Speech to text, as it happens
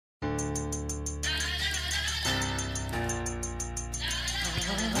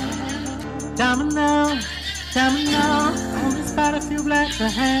Domino, only spot a few blacks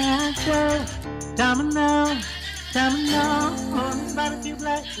behind you. Domino, only spot a few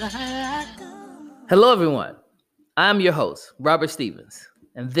blacks behind you. Hello, everyone. I'm your host, Robert Stevens,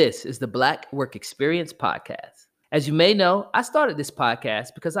 and this is the Black Work Experience Podcast. As you may know, I started this podcast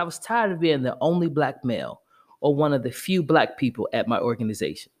because I was tired of being the only black male or one of the few black people at my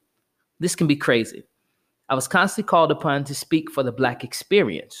organization. This can be crazy. I was constantly called upon to speak for the Black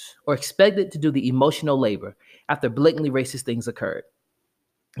experience or expected to do the emotional labor after blatantly racist things occurred.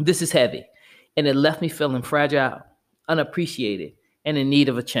 This is heavy, and it left me feeling fragile, unappreciated, and in need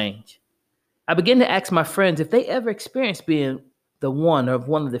of a change. I began to ask my friends if they ever experienced being the one of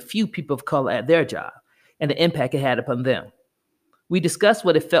the few people of color at their job and the impact it had upon them. We discussed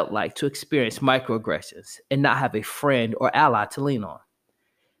what it felt like to experience microaggressions and not have a friend or ally to lean on.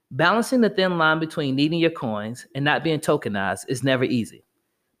 Balancing the thin line between needing your coins and not being tokenized is never easy.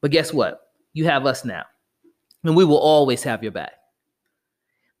 But guess what? You have us now, and we will always have your back.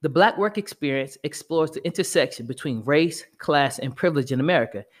 The Black Work Experience explores the intersection between race, class, and privilege in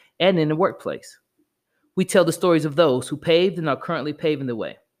America and in the workplace. We tell the stories of those who paved and are currently paving the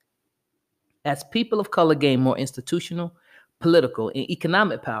way. As people of color gain more institutional, political, and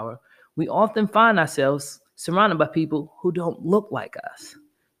economic power, we often find ourselves surrounded by people who don't look like us,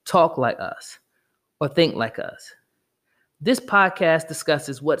 talk like us, or think like us. This podcast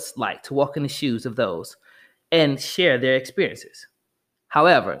discusses what it's like to walk in the shoes of those and share their experiences.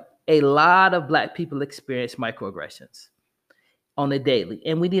 However, a lot of Black people experience microaggressions on a daily,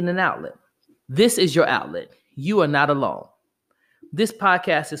 and we need an outlet. This is your outlet. You are not alone. This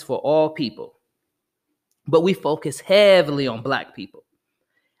podcast is for all people, but we focus heavily on Black people.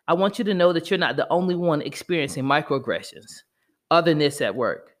 I want you to know that you're not the only one experiencing microaggressions, otherness at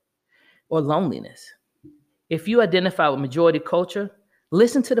work, or loneliness. If you identify with majority culture,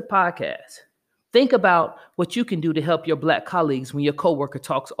 listen to the podcast. Think about what you can do to help your Black colleagues when your coworker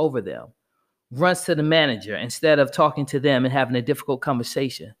talks over them, runs to the manager instead of talking to them and having a difficult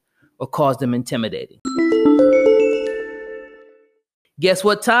conversation, or calls them intimidating. Guess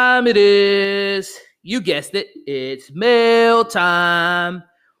what time it is? You guessed it. It's mail time.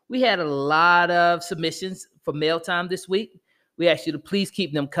 We had a lot of submissions for mail time this week. We asked you to please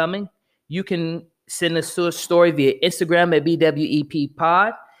keep them coming. You can send us a story via Instagram at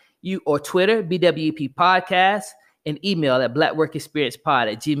BWEP or Twitter, BWEP Podcast, and email at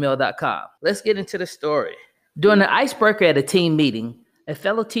blackworkexperiencepod@gmail.com. Let's get into the story. During an icebreaker at a team meeting, a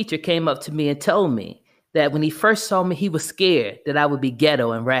fellow teacher came up to me and told me that when he first saw me, he was scared that I would be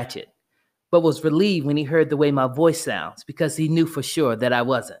ghetto and ratchet, but was relieved when he heard the way my voice sounds because he knew for sure that I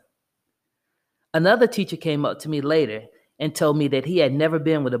wasn't. Another teacher came up to me later and told me that he had never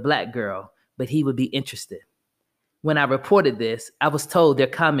been with a Black girl, but he would be interested. When I reported this, I was told their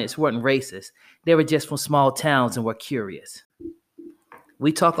comments weren't racist. They were just from small towns and were curious.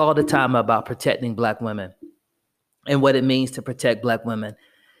 We talk all the time about protecting Black women and what it means to protect Black women,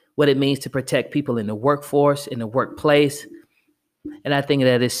 what it means to protect people in the workforce, in the workplace. And I think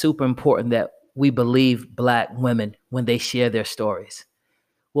that it's super important that we believe Black women when they share their stories.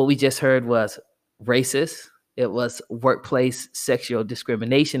 What we just heard was racist. It was workplace sexual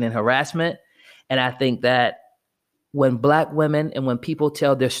discrimination and harassment. And I think that when Black women and when people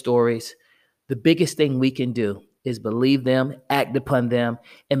tell their stories, the biggest thing we can do is believe them, act upon them,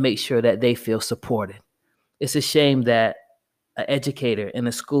 and make sure that they feel supported. It's a shame that an educator in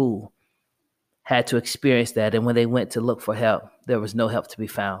a school had to experience that. And when they went to look for help, there was no help to be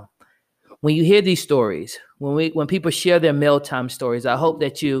found. When you hear these stories, when people share their mealtime stories, I hope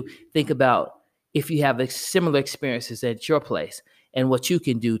that you think about if you have similar experiences at your place and what you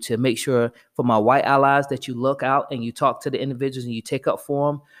can do to make sure for my white allies that you look out and you talk to the individuals and you take up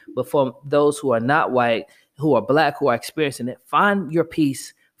for them. But for those who are not white, who are Black, who are experiencing it, find your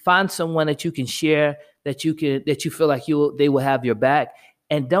peace, find someone that you can share, that you feel like they will have your back.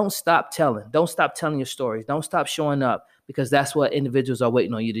 And don't stop telling your stories. Don't stop showing up, because that's what individuals are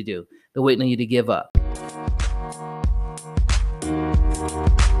waiting on you to do. They're waiting on you to give up.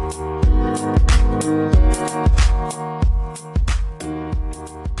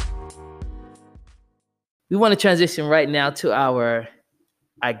 We want to transition right now to our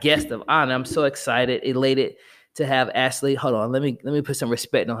guest of honor. I'm so excited, elated to have Ashley. Hold on, let me put some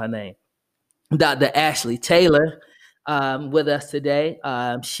respect on her name. Dr. Ashley Taylor with us today.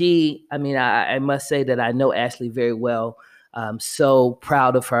 I must say that I know Ashley very well. I'm so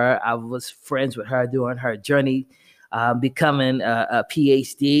proud of her. I was friends with her during her journey becoming a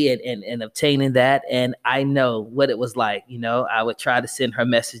PhD and obtaining that. And I know what it was like. You know, I would try to send her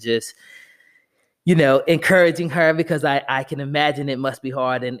messages encouraging her because I can imagine it must be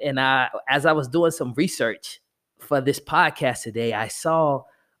hard. And as I was doing some research for this podcast today, I saw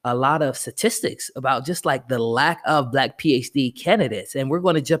a lot of statistics about just like the lack of Black PhD candidates. And we're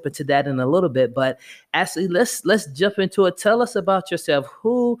going to jump into that in a little bit. But Ashley, let's jump into it. Tell us about yourself.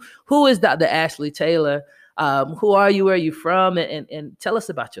 Who is Dr. Ashley Taylor? Who are you? Where are you from? And tell us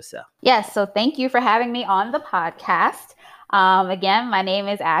about yourself. Yes. So thank you for having me on the podcast. Again, my name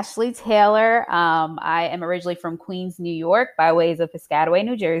is Ashley Taylor. I am originally from Queens, New York, by ways of Piscataway,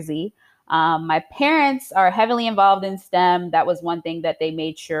 New Jersey. My parents are heavily involved in STEM. That was one thing that they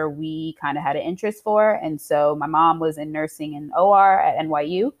made sure we kind of had an interest for. And so my mom was in nursing and OR at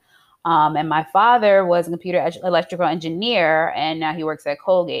NYU. And my father was a computer electrical engineer, and now he works at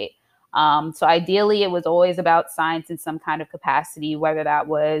Colgate. So ideally, it was always about science in some kind of capacity, whether that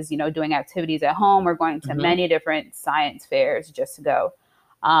was, doing activities at home or going to many different science fairs just to go.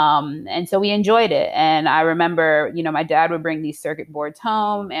 And so we enjoyed it. And I remember, my dad would bring these circuit boards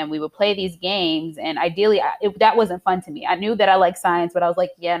home and we would play these games. And ideally, that wasn't fun to me. I knew that I liked science, but I was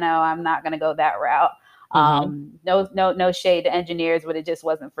like, yeah, no, I'm not going to go that route. No shade to engineers, but it just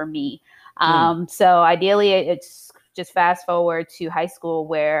wasn't for me. So ideally, it's just fast forward to high school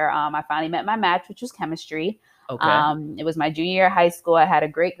where I finally met my match, which was chemistry. Okay. It was my junior year of high school. I had a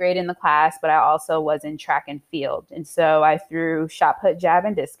great grade in the class, but I also was in track and field. And so I threw shot put, jab,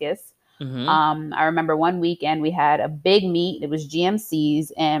 and discus. I remember one weekend we had a big meet. It was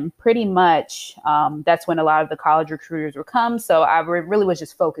GMCs, and pretty much that's when a lot of the college recruiters would come. So I really was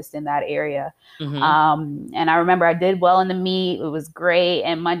just focused in that area. And I remember I did well in the meet. It was great.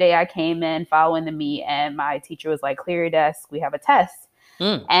 And Monday I came in following the meet, and my teacher was like, clear your desk. We have a test.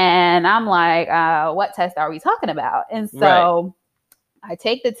 And I'm like, what test are we talking about? And so I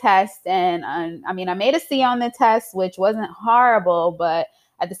take the test, and I made a C on the test, which wasn't horrible, but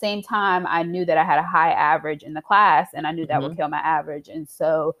at the same time, I knew that I had a high average in the class, and I knew that would kill my average. And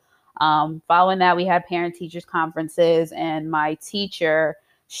so following that, we had parent-teachers conferences, and my teacher,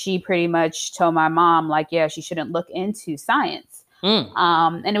 she pretty much told my mom, like, yeah, she shouldn't look into science.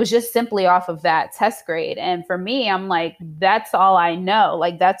 And it was just simply off of that test grade. And for me, I'm like, that's all I know.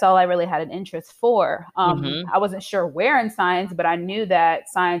 Like, that's all I really had an interest for. I wasn't sure where in science, but I knew that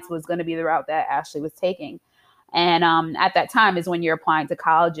science was going to be the route that Ashley was taking. And at that time is when you're applying to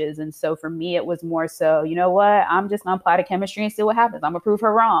colleges. And so for me, it was more so, you know what, I'm just going to apply to chemistry and see what happens. I'm going to prove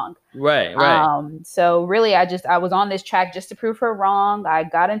her wrong. Right. So really, I was on this track just to prove her wrong. I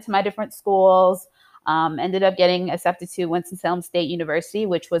got into my different schools, ended up getting accepted to Winston-Salem State University,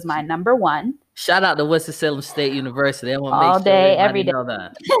 which was my number one. Shout out to Winston-Salem State University. I want to all make day, sure every day. Know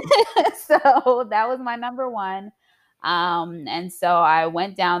that. So that was my number one. And so I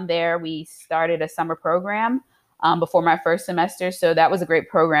went down there. We started a summer program before my first semester. So that was a great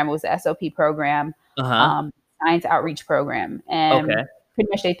program. It was the SOP program, science outreach program. And pretty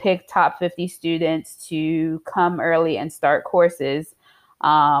much they picked top 50 students to come early and start courses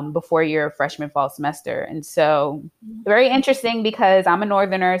before your freshman fall semester. And so very interesting because I'm a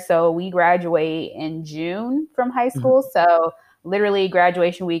Northerner. So we graduate in June from high school. So literally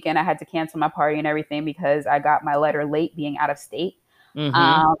graduation weekend, I had to cancel my party and everything because I got my letter late being out of state.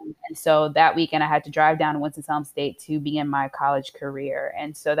 And so that weekend I had to drive down to Winston-Salem State to begin my college career.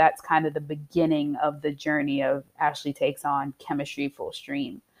 And so that's kind of the beginning of the journey of Ashley takes on chemistry full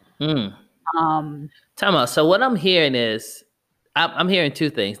stream. Time out. So what I'm hearing is, I'm hearing two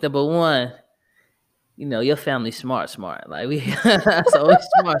things. Number one, your family's smart. Like so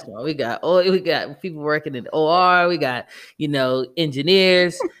smart. We got people working in OR. We got,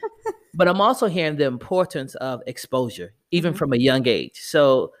 engineers. But I'm also hearing the importance of exposure, even from a young age.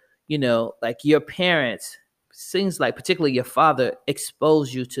 So, like your parents, seems like particularly your father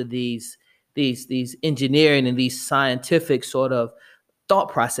exposed you to these engineering and these scientific sort of thought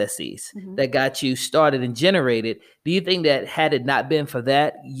processes that got you started and generated. Do you think that had it not been for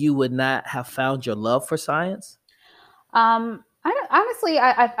that, you would not have found your love for science?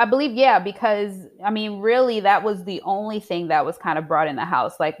 I believe, yeah, because really that was the only thing that was kind of brought in the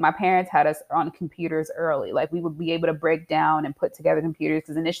house. Like my parents had us on computers early. Like we would be able to break down and put together computers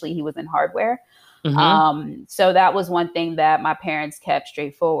because initially he was in hardware. So that was one thing that my parents kept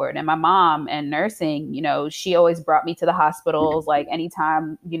straightforward. And my mom and nursing, she always brought me to the hospitals. Like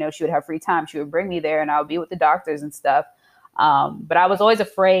anytime, she would have free time, she would bring me there and I would be with the doctors and stuff. But I was always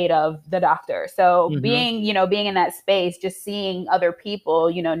afraid of the doctor. So being in that space, just seeing other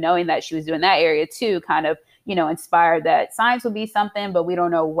people, knowing that she was doing that area too, kind of, inspired that science would be something, but we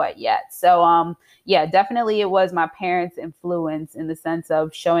don't know what yet. So, yeah, definitely it was my parents' influence in the sense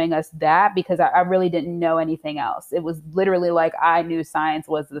of showing us that because I really didn't know anything else. It was literally like I knew science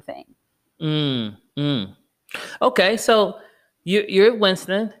was the thing. Mm, mm. Okay, so you're at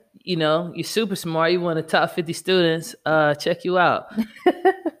Winston. You know, you're super smart. You're one of the top 50 students. Check you out.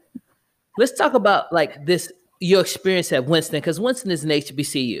 Let's talk about like this your experience at Winston, because Winston is an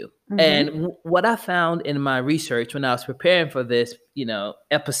HBCU. And Mm-hmm. what I found in my research when I was preparing for this,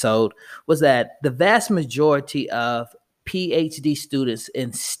 episode was that the vast majority of PhD students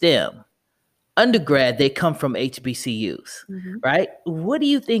in STEM undergrad, they come from HBCUs, Mm-hmm. right? What do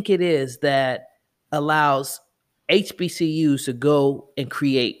you think it is that allows HBCUs to go and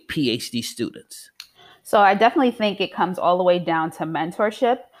create PhD students? So I definitely think it comes all the way down to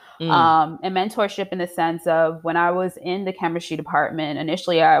mentorship. Mm, And mentorship in the sense of when I was in the chemistry department,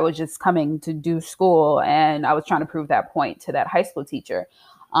 initially I was just coming to do school and I was trying to prove that point to that high school teacher.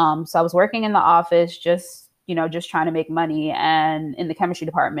 So I was working in the office just trying to make money and in the chemistry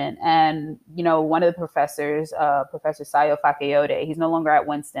department. And, one of the professors, Professor Sayo Fakayode, he's no longer at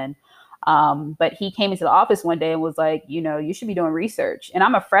Winston. But he came into the office one day and was like, you should be doing research. And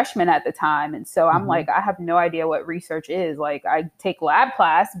I'm a freshman at the time. And so I'm mhm. like, I have no idea what research is. Like, I take lab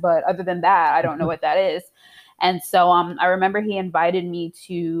class, but other than that, I don't know what that is. And so I remember he invited me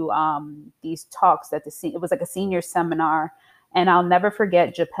to these talks it was like a senior seminar. And I'll never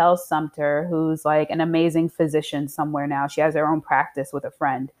forget Japel Sumter, who's like an amazing physician somewhere now. She has her own practice with a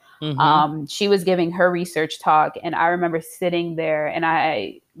friend. Mhm. She was giving her research talk, and I remember sitting there and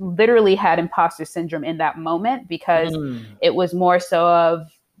I literally had imposter syndrome in that moment because Mm. it was more so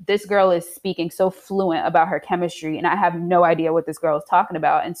of this girl is speaking so fluent about her chemistry and I have no idea what this girl is talking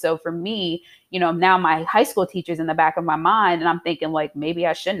about. And so for me, now my high school teacher's in the back of my mind and I'm thinking like maybe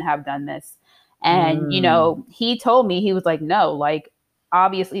I shouldn't have done this. And Mm. he told me, he was like, no, like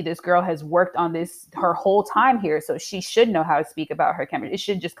obviously this girl has worked on this her whole time here, so she should know how to speak about her chemistry. It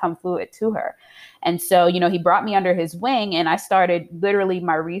should just come fluid to her. And so, he brought me under his wing and I started literally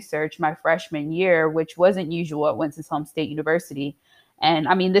my research my freshman year, which wasn't usual at Winston-Salem State University. And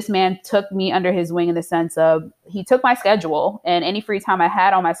I mean, this man took me under his wing in the sense of he took my schedule and any free time I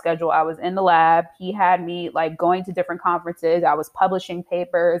had on my schedule, I was in the lab. He had me like going to different conferences. I was publishing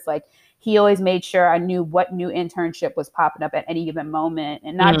papers. Like he always made sure I knew what new internship was popping up at any given moment.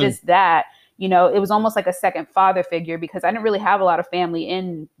 And not Mm. just that, it was almost like a second father figure because I didn't really have a lot of family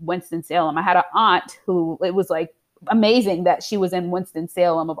in Winston-Salem. I had an aunt who it was like amazing that she was in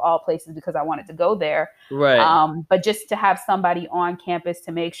Winston-Salem of all places because I wanted to go there. Right. But just to have somebody on campus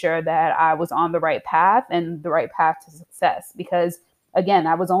to make sure that I was on the right path and the right path to success. Because again,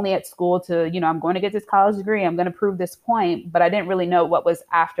 I was only at school to, I'm going to get this college degree. I'm going to prove this point, but I didn't really know what was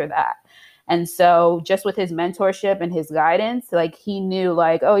after that. And so just with his mentorship and his guidance, like he knew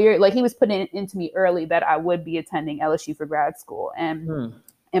like, oh, you're like, he was putting it into me early that I would be attending LSU for grad school. And Mm.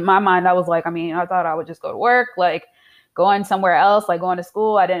 in my mind, I was like, I mean, I thought I would just go to work, like going somewhere else, like going to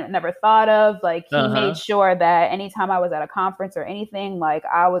school. I didn't never thought of like he made Uh-huh. sure that anytime I was at a conference or anything, like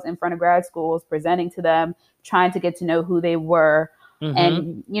I was in front of grad schools presenting to them, trying to get to know who they were. Mhm.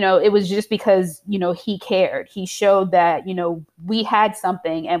 And, it was just because, he cared. He showed that, we had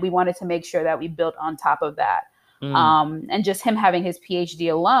something and we wanted to make sure that we built on top of that. Mm. And just him having his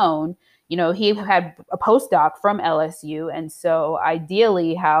PhD alone, he had a postdoc from LSU. And so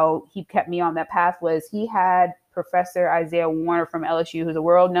ideally how he kept me on that path was he had Professor Isaiah Warner from LSU, who's a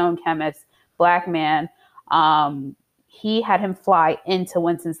world-known chemist, Black man. He had him fly into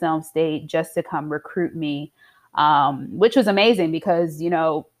Winston-Salem State just to come recruit me, which was amazing because,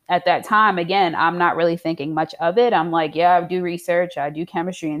 at that time, again, I'm not really thinking much of it. I'm like, yeah, I do research, I do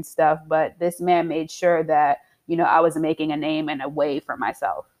chemistry and stuff. But this man made sure that, I was making a name and a way for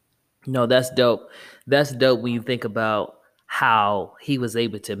myself. No, that's dope. That's dope when you think about how he was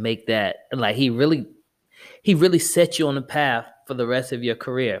able to make that. Like he really set you on the path for the rest of your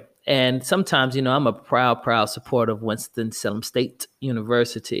career. And sometimes, I'm a proud supporter of Winston-Salem State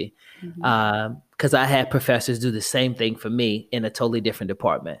University Mm-hmm. because I had professors do the same thing for me in a totally different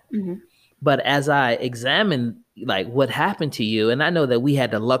department. Mm-hmm. But as I examined like what happened to you, and I know that we had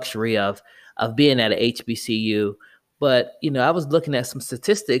the luxury of being at a HBCU, but I was looking at some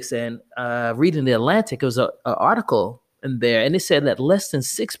statistics and reading the Atlantic. It was an article in there, and it said that less than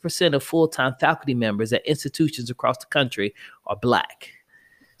 6% of full-time faculty members at institutions across the country are Black.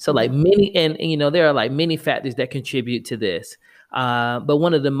 So like many, and there are like many factors that contribute to this. But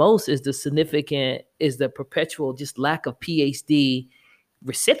one of the most is the perpetual just lack of PhD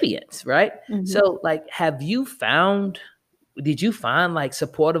recipients, right? Mm-hmm. So like, did you find like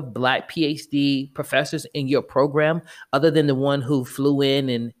supportive Black PhD professors in your program other than the one who flew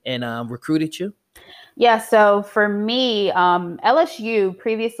in and recruited you? Yeah, so for me, LSU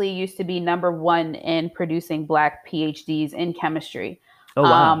previously used to be number one in producing Black PhDs in chemistry. Oh,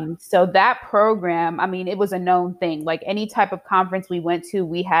 wow. So that program, I mean, it was a known thing. Like any type of conference we went to,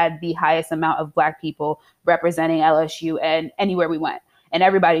 we had the highest amount of Black people representing LSU and anywhere we went. And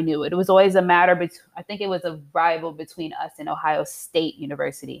everybody knew it. It was always a matter I think it was a rival between us and Ohio State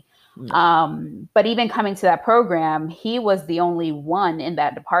University. But even coming to that program, he was the only one in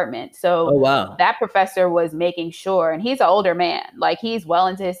that department. So Oh, wow. that professor was making sure, and he's an older man, like he's well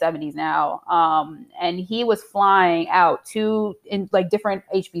into his 70s now. And he was flying out to in like different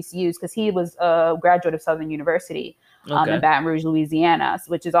HBCUs because he was a graduate of Southern University in Baton Rouge, Louisiana,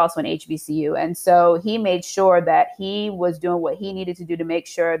 which is also an HBCU. And so he made sure that he was doing what he needed to do to make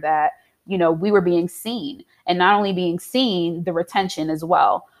sure that, you know, we were being seen, and not only being seen, the retention as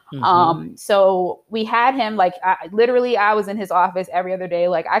well. So we had him like, I was in his office every other day.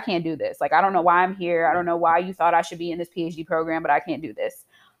 Like, I can't do this. Like, I don't know why I'm here. I don't know why you thought I should be in this PhD program, but I can't do this.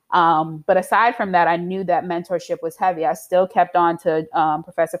 But aside from that, I knew that mentorship was heavy. I still kept on to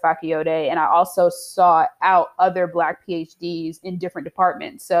Professor Fakiode, and I also sought out other Black PhDs in different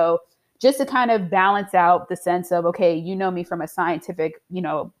departments. So just to kind of balance out the sense of, okay, you know me from a scientific, you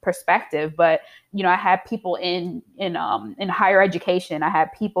know, perspective, but, you know, I had people in higher education. I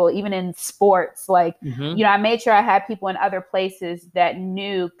had people even in sports, like, you know, I made sure I had people in other places that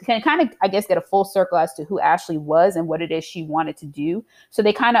can kind of, I guess, get a full circle as to who Ashley was and what it is she wanted to do. So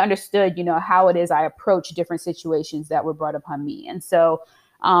they kind of understood, you know, how it is I approach different situations that were brought upon me. And so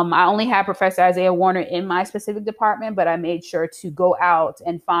I only had Professor Isaiah Warner in my specific department, but I made sure to go out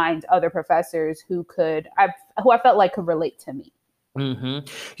and find other professors who I felt like could relate to me.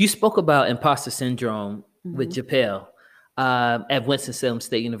 You spoke about imposter syndrome with Japel at Winston-Salem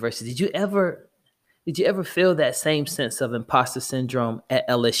State University. Did you ever feel that same sense of imposter syndrome at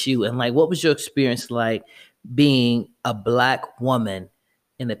LSU? And like, what was your experience like being a Black woman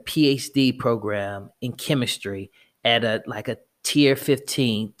in a PhD program in chemistry at a tier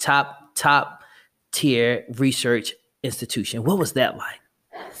 15 top tier research institution? What was that like?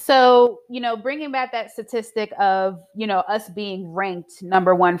 So, you know, bringing back that statistic of, you know, us being ranked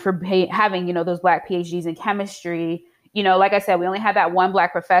number one for having, you know, those Black PhDs in chemistry, you know, like I said, we only had that one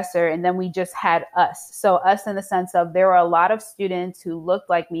Black professor, and then we just had us. So us in the sense of there were a lot of students who looked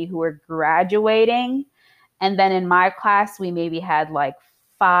like me who were graduating. And then in my class, we maybe had like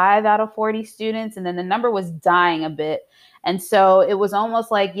 5 out of 40 students, and then the number was dying a bit. And so it was almost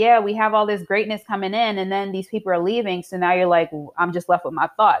like, yeah, we have all this greatness coming in, and then these people are leaving. So now you're like, I'm just left with my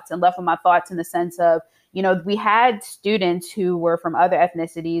thoughts, and left with my thoughts in the sense of, you know, we had students who were from other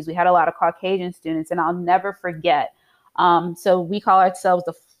ethnicities. We had a lot of Caucasian students, and I'll never forget. So we call ourselves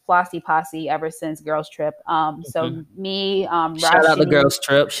the Flossie Posse ever since Girls Trip. So me, shout out the Girls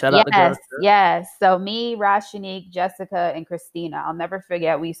Trip. Shout out the Girls Trip. Yes. So me, Rashanique, Jessica, and Christina. I'll never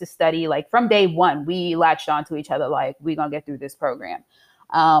forget. We used to study like from day one. We latched onto each other like we're gonna get through this program.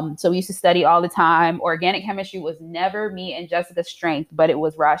 So we used to study all the time. Organic chemistry was never me and Jessica's strength, but it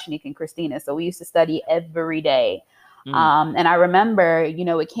was Rashanique and Christina. So we used to study every day. And I remember, you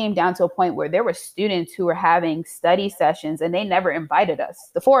know, it came down to a point where there were students who were having study sessions, and they never invited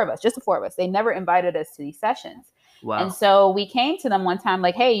us, the four of us, they never invited us to these sessions. Wow. And so we came to them one time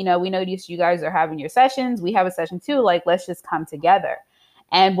like, hey, you know, we noticed you guys are having your sessions. We have a session too. Like, let's just come together.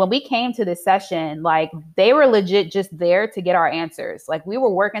 And when we came to this session, like they were legit just there to get our answers. Like we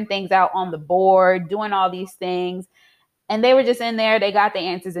were working things out on the board, doing all these things, and they were just in there. They got the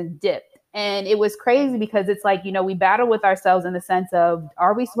answers and dipped. And it was crazy because it's like, you know, we battle with ourselves in the sense of,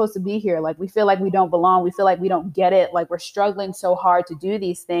 are we supposed to be here? Like, we feel like we don't belong. We feel like we don't get it. Like, we're struggling so hard to do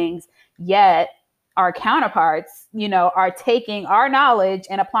these things. Yet our counterparts, you know, are taking our knowledge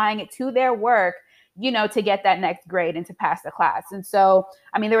and applying it to their work, you know, to get that next grade and to pass the class. And so,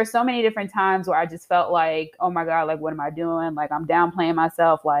 I mean, there were so many different times where I just felt like, oh my God, like, what am I doing? Like, I'm downplaying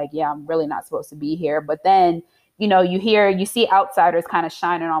myself. Like, yeah, I'm really not supposed to be here. But then, you know, you see outsiders kind of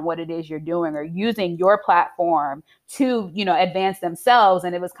shining on what it is you're doing or using your platform to, you know, advance themselves.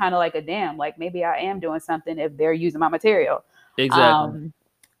 And it was kind of like damn, like maybe I am doing something if they're using my material. Exactly.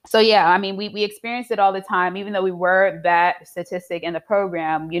 So, yeah, I mean, we experienced it all the time, even though we were that statistic in the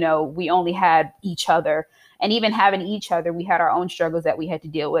program, you know, we only had each other. And even having each other, we had our own struggles that we had to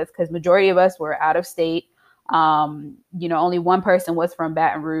deal with because majority of us were out of state. You know, only one person was from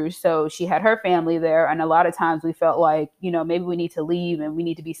Baton Rouge. So she had her family there. And a lot of times we felt like, you know, maybe we need to leave and we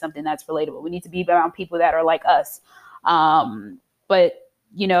need to be something that's relatable. We need to be around people that are like us. But,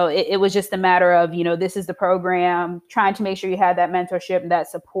 you know, it was just a matter of, you know, this is the program, trying to make sure you had that mentorship and that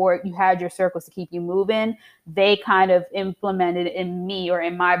support. You had your circles to keep you moving. They kind of implemented in me or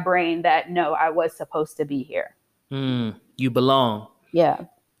in my brain that, no, I was supposed to be here. You belong. Yeah.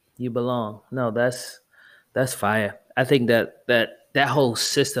 You belong. No, that's fire. I think that that whole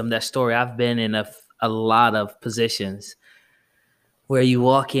system, that story. I've been in a lot of positions where you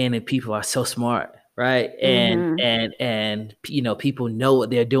walk in and people are so smart, right? And you know, people know what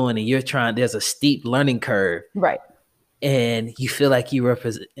they're doing, and there's a steep learning curve, Right. and you feel like you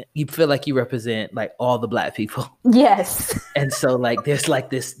represent like all the Black people. Yes. And so like there's like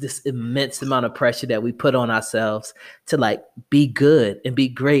this immense amount of pressure that we put on ourselves to like be good and be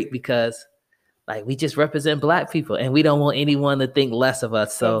great, because like we just represent Black people and we don't want anyone to think less of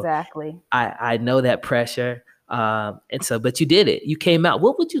us. So Exactly. I know that pressure. And so, but you did it. You came out.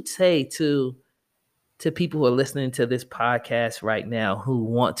 What would you say to people who are listening to this podcast right now who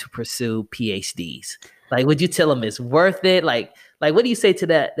want to pursue PhDs? Like, would you tell them it's worth it? Like what do you say to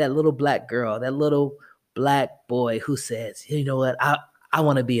that little Black girl, that little Black boy who says, you know what, I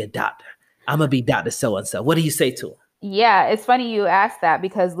want to be a doctor. I'm gonna be Dr. So-and-so. What do you say to him? Yeah, it's funny you asked that,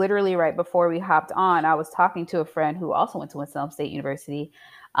 because literally right before we hopped on, I was talking to a friend who also went to Winston State University.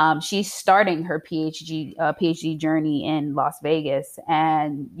 She's starting her PhD journey in Las Vegas,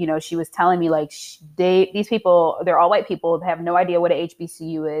 and you know, she was telling me like these people, they're all white people, they have no idea what a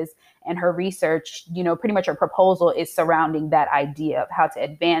HBCU is, and her research, you know, pretty much her proposal is surrounding that idea of how to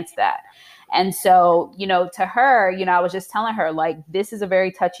advance that. And so, you know, to her, you know, I was just telling her like, this is a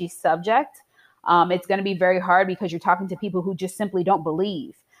very touchy subject. It's going to be very hard because you're talking to people who just simply don't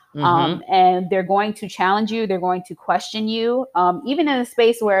believe. And they're going to challenge you. They're going to question you. Even in a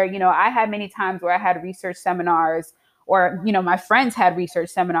space where, you know, I had many times where I had research seminars, or, you know, my friends had research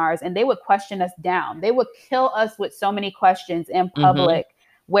seminars, and they would question us down. They would kill us with so many questions in public.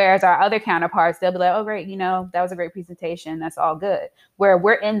 Whereas our other counterparts, they'll be like, oh, great, you know, that was a great presentation. That's all good. Where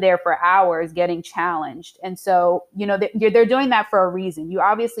we're in there for hours getting challenged. And so, you know, they're doing that for a reason. You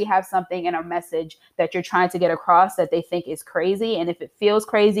obviously have something in a message that you're trying to get across that they think is crazy. And if it feels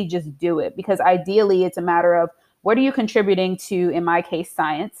crazy, just do it. Because ideally, it's a matter of what are you contributing to, in my case,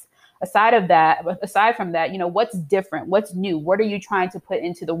 science? Aside from that, you know, what's different? What's new? What are you trying to put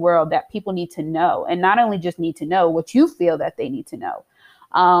into the world that people need to know? And not only just need to know, what you feel that they need to know.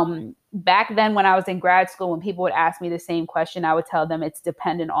 Back then when I was in grad school, when people would ask me the same question, I would tell them it's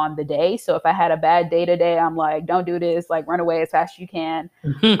dependent on the day. So if I had a bad day today, I'm like, don't do this, like run away as fast as you can.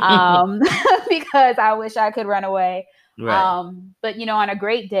 Because I wish I could run away. Right. But, you know, on a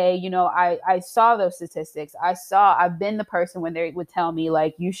great day, you know, I saw those statistics. I've been the person when they would tell me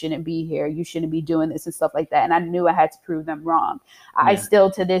like, you shouldn't be here, you shouldn't be doing this and stuff like that. And I knew I had to prove them wrong. Yeah. I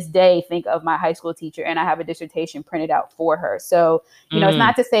still to this day think of my high school teacher, and I have a dissertation printed out for her. So, you know, it's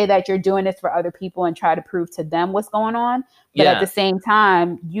not to say that you're doing this for other people and try to prove to them what's going on. But at the same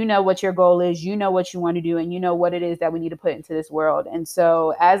time, you know what your goal is, you know what you want to do, and you know what it is that we need to put into this world. And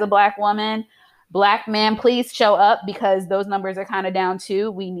so as a Black woman, Black man, please show up, because those numbers are kind of down too.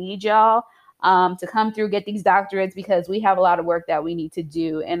 We need y'all to come through, get these doctorates, because we have a lot of work that we need to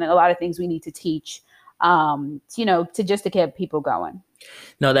do and a lot of things we need to teach, you know, to get people going.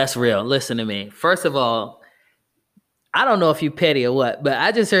 No, that's real. Listen to me. First of all, I don't know if you petty or what, but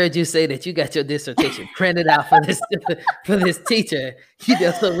I just heard you say that you got your dissertation printed out for this teacher. You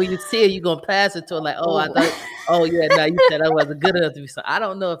know, so when you see it, you're gonna pass it to her like, oh, I thought, oh yeah, no, you said I wasn't good enough to be. So I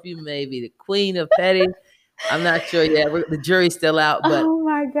don't know if you may be the queen of petty. I'm not sure yet. The jury's still out, but oh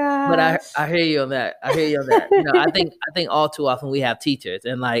my god! But I hear you on that. You know, I think all too often we have teachers,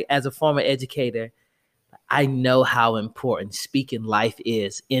 and like as a former educator, I know how important speaking life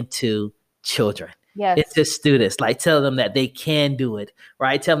is into children. Yes. Into students, like tell them that they can do it,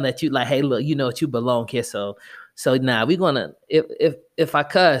 right? Tell them that you like, hey, look, you know what, you belong here. So now we're gonna, if I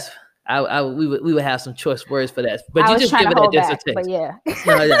cuss, we would have some choice words for that. But you just give it that dissertation. But yeah.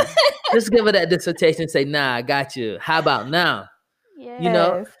 No, just give it that dissertation and say, nah, I got you. How about now? Yes. You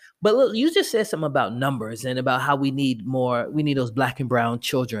know? But look, you just said something about numbers and about how we need those Black and brown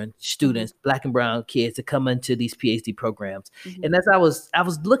children, students, Black and brown kids to come into these PhD programs. And as I was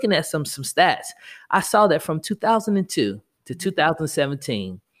looking at some stats, I saw that from 2002 to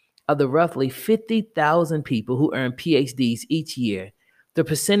 2017, of the roughly 50,000 people who earned PhDs each year, the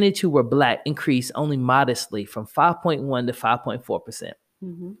percentage who were Black increased only modestly from 5.1 to 5.4%.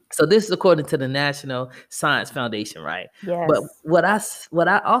 So this is according to the National Science Foundation, right? Yes. But what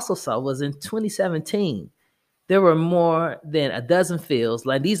I also saw was in 2017, there were more than a dozen fields.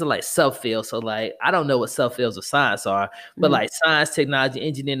 Like these are like subfields. So like, I don't know what subfields of science are, but like science, technology,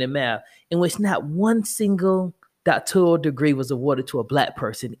 engineering, and math, in which not one single doctoral degree was awarded to a Black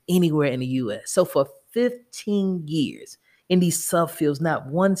person anywhere in the U.S. So for 15 years in these subfields, not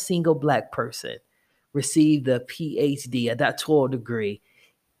one single Black person received a PhD, a doctoral degree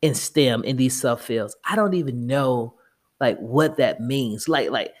in STEM in these subfields. I don't even know like what that means.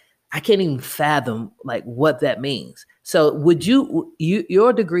 Like I can't even fathom like what that means. So would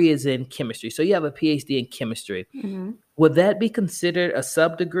your degree is in chemistry. So you have a PhD in chemistry. Mhm. Would that be considered a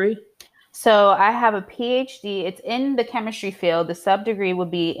sub-degree? So I have a PhD. It's in the chemistry field. The sub-degree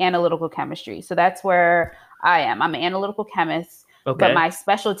would be analytical chemistry. So that's where I am. I'm an analytical chemist, but Okay. my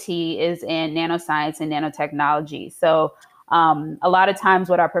specialty is in nanoscience and nanotechnology. So a lot of times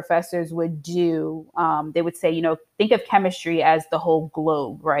what our professors would do, they would say, think of chemistry as the whole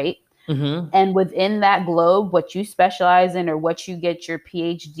globe, right? Mm-hmm. And within that globe, what you specialize in or what you get your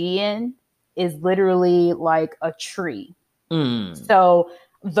PhD in is literally like a tree. So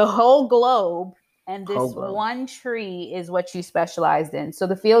the whole globe and this Whole globe. one tree is what you specialized in. So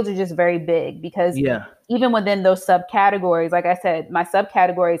the fields are just very big because Yeah. even within those subcategories, like I said, my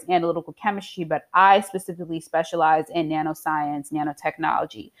subcategory is analytical chemistry, but I specifically specialize in nanoscience,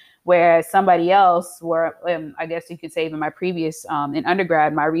 nanotechnology, whereas somebody else, I guess you could say even my previous, in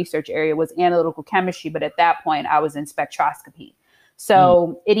undergrad, my research area was analytical chemistry, but at that point I was in spectroscopy.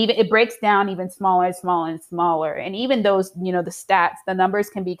 So it breaks down even smaller and smaller and smaller. And even those, the stats, the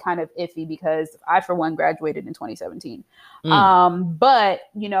numbers can be kind of iffy because I, for one, graduated in 2017. But,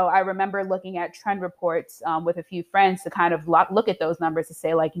 I remember looking at trend reports with a few friends to kind of look at those numbers to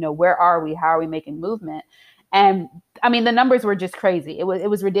say, like, where are we? How are we making movement? And I mean, the numbers were just crazy. It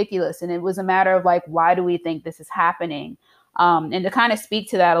was ridiculous. And it was a matter of like, why do we think this is happening? And to kind of speak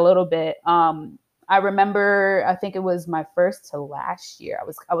to that a little bit, I remember, I think it was my first to last year.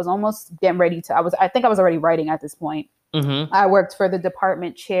 I was almost getting ready to, I think I was already writing at this point. Mm-hmm. I worked for the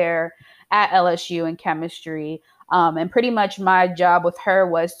department chair at LSU in chemistry. And pretty much my job with her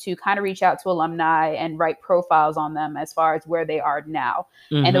was to kind of reach out to alumni and write profiles on them as far as where they are now.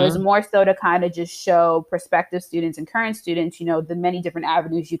 Mm-hmm. And it was more so to kind of just show prospective students and current students, the many different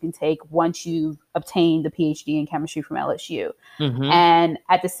avenues you can take once you've obtained the PhD in chemistry from LSU. Mm-hmm. And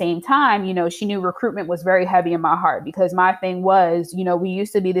at the same time, she knew recruitment was very heavy in my heart because my thing was, we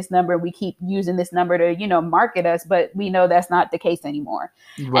used to be this number. We keep using this number to, market us, but we know that's not the case anymore.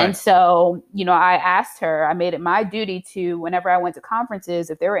 Right. And so, I asked her, I made it my duty to, whenever I went to conferences,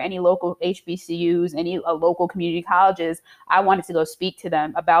 if there were any local HBCUs, any local community colleges, I wanted to go speak to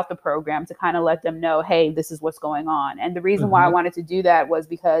them about the program to kind of let them know, hey, this is what's going on. And the reason why I wanted to do that was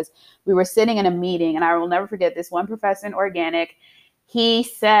because we were sitting in a meeting, and I will never forget this one professor in organic. He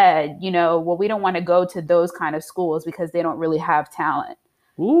said, well, we don't want to go to those kind of schools because they don't really have talent.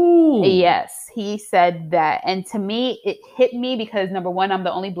 Ooh. Yes, he said that. And to me, it hit me because number one, I'm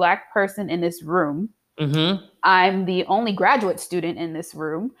the only Black person in this room. Mm-hmm. I'm the only graduate student in this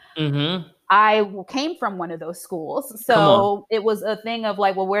room. Mm-hmm. I came from one of those schools. So it was a thing of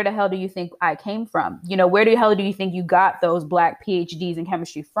like, well, where the hell do you think I came from? Where the hell do you think you got those Black PhDs in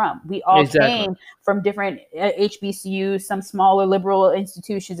chemistry from? We all came from different HBCUs, some smaller liberal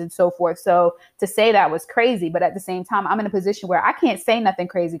institutions and so forth. So to say that was crazy. But at the same time, I'm in a position where I can't say nothing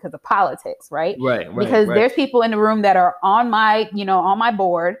crazy because of politics, right? Right. Because there's people in the room that are on my, on my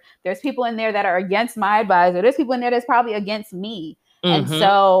board. There's people in there that are against my advisor. There's people in there that's probably against me. And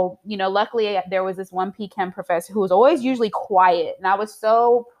so, luckily there was this one P-Chem professor who was always usually quiet. And I was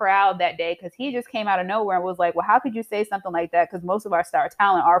so proud that day because he just came out of nowhere and was like, well, how could you say something like that? Because most of our star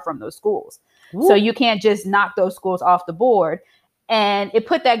talent are from those schools. Ooh. So you can't just knock those schools off the board. And it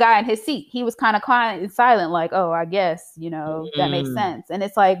put that guy in his seat. He was kind of quiet and silent, like, oh, I guess, that makes sense. And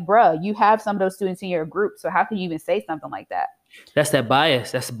it's like, bruh, you have some of those students in your group. So how can you even say something like that? That's that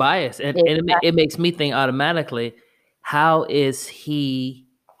bias. That's bias. And it makes me think automatically, how is he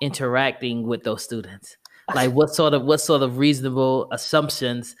interacting with those students? Like what sort of reasonable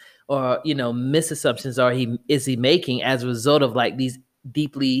assumptions or, misassumptions is he making as a result of like these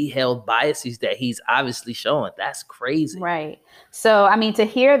deeply held biases that he's obviously showing? That's crazy. Right. So, I mean, to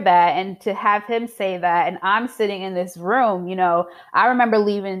hear that and to have him say that, and I'm sitting in this room, I remember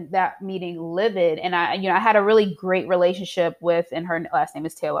leaving that meeting livid. And I had a really great relationship with, and her last name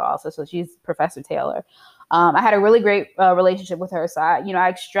is Taylor also. So she's Professor Taylor. I had a really great relationship with her. So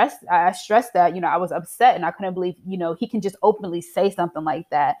I stressed that, I was upset and I couldn't believe, he can just openly say something like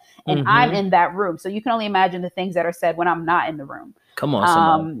that. And I'm in that room. So you can only imagine the things that are said when I'm not in the room. Come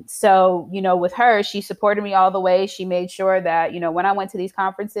on. So, with her, she supported me all the way. She made sure that, when I went to these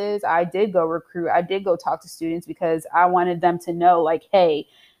conferences, I did go recruit. I did go talk to students because I wanted them to know like, hey,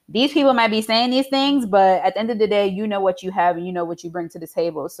 these people might be saying these things, but at the end of the day, you know what you have and you know what you bring to the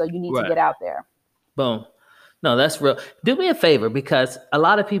table. So you need to get out there. Boom. No, that's real. Do me a favor, because a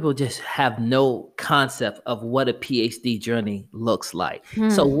lot of people just have no concept of what a PhD journey looks like.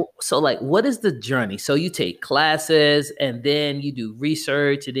 So like, what is the journey? So you take classes and then you do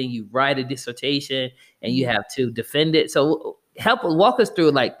research and then you write a dissertation and you have to defend it. So walk us through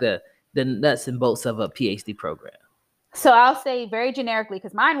like the nuts and bolts of a PhD program. So I'll say very generically,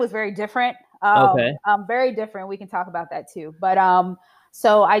 because mine was very different. Okay. Very different. We can talk about that too. But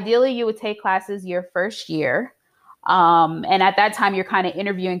so ideally you would take classes your first year. And at that time, you're kind of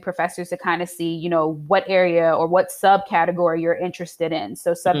interviewing professors to kind of see, you know, what area or what subcategory you're interested in.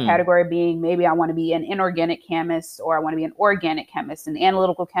 So subcategory being maybe I want to be an inorganic chemist, or I want to be an organic chemist, an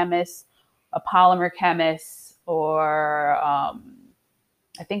analytical chemist, a polymer chemist, or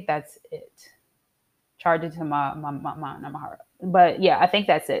I think that's it. Charge it to my heart. But yeah, I think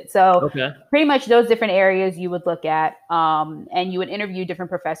that's it. So Okay. pretty much those different areas you would look at, and you would interview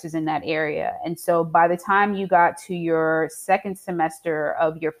different professors in that area. And so by the time you got to your second semester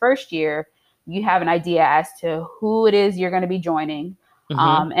of your first year, you have an idea as to who it is you're going to be joining.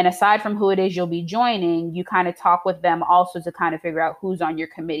 And aside from who it is you'll be joining, you kind of talk with them also to kind of figure out who's on your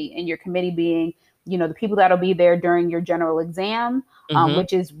committee, and your committee being, you know, the people that'll be there during your general exam,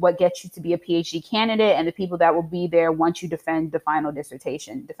 which is what gets you to be a PhD candidate, and the people that will be there once you defend the final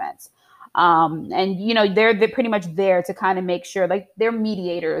dissertation defense. And, you know, they're pretty much there to kind of make sure, like, they're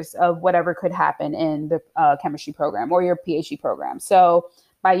mediators of whatever could happen in the chemistry program or your PhD program. So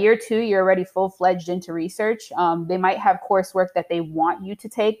by year 2, you're already full-fledged into research. They might have coursework that they want you to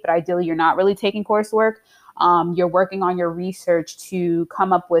take, but ideally you're not really taking coursework. You're working on your research to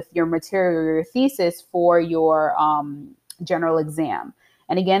come up with your material or your thesis for your general exam.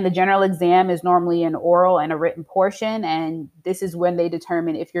 And again, the general exam is normally an oral and a written portion. And this is when they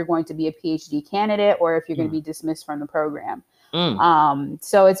determine if you're going to be a PhD candidate or if you're going to be dismissed from the program.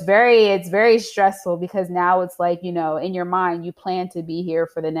 So it's very stressful, because now it's like, you know, in your mind, you plan to be here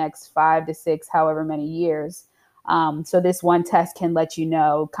for the next 5 to 6, however many years. So this one test can let you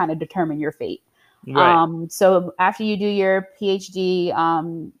know, kind of determine your fate. Right. So after you do your PhD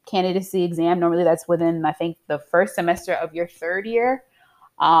candidacy exam, normally that's within, I think, the first semester of your third year.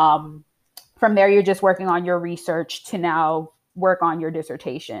 From there, you're just working on your research to now work on your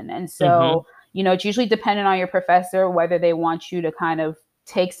dissertation. And so, you know, it's usually dependent on your professor, whether they want you to kind of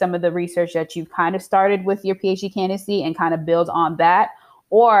take some of the research that you've kind of started with your PhD candidacy and kind of build on that,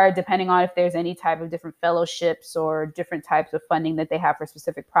 or depending on if there's any type of different fellowships or different types of funding that they have for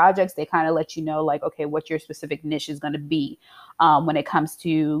specific projects, they kind of let you know, like, okay, what your specific niche is going to be when it comes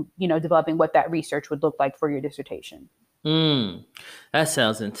to, you know, developing what that research would look like for your dissertation. That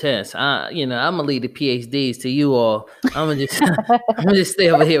sounds intense. You know, I'm gonna leave the PhDs to you all. I'm gonna just stay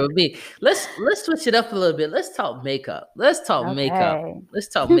over here with me. Let's switch it up a little bit. Let's talk makeup. Let's talk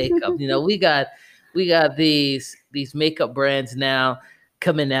makeup. You know, we got these makeup brands now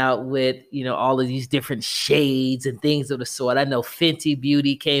coming out with, you know, all of these different shades and things of the sort. I know Fenty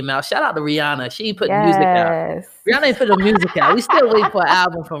Beauty came out. Shout out to Rihanna. She ain't putting music out. Rihanna ain't putting music out. We still waiting for an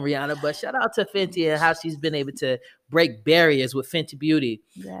album from Rihanna, but shout out to Fenty and how she's been able to break barriers with Fenty Beauty.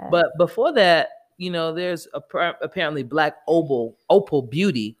 Yes. But before that, you know, there's apparently Black Opal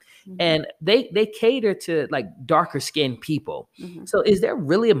Beauty, and they cater to like darker skinned people. So is there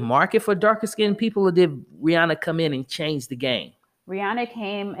really a market for darker skinned people, or did Rihanna come in and change the game? Rihanna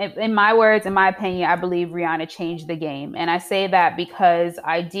came, in my words, in my opinion, I believe Rihanna changed the game. And I say that because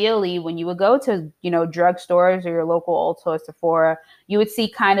ideally when you would go to, you know, drugstores or your local Ulta or Sephora, you would see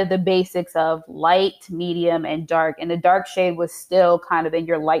kind of the basics of light, medium, and dark. And the dark shade was still kind of in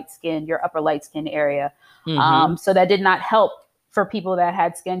your light skin, your upper light skin area. So that did not help for people that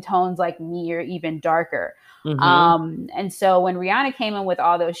had skin tones like me or even darker. And so when Rihanna came in with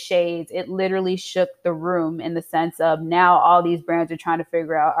all those shades, it literally shook the room in the sense of now all these brands are trying to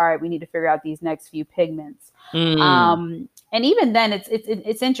figure out, all right, we need to figure out these next few pigments. And even then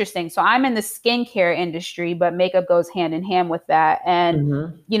it's interesting. So I'm in the skincare industry, but makeup goes hand in hand with that.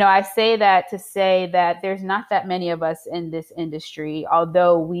 And, you know, I say that to say that there's not that many of us in this industry,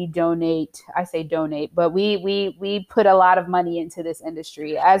 although we donate, I say donate, but we put a lot of money into this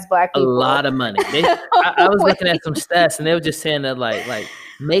industry as Black people. A lot of money. I was looking at some stats and they were just saying that like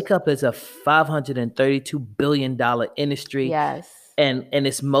makeup is a $532 billion industry. Yes. And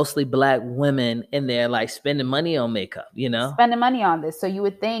it's mostly Black women in there, like spending money on makeup, you know? Spending money on this. So you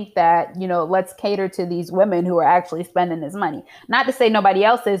would think that, you know, let's cater to these women who are actually spending this money. Not to say nobody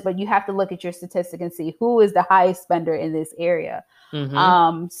else is, but you have to look at your statistic and see who is the highest spender in this area.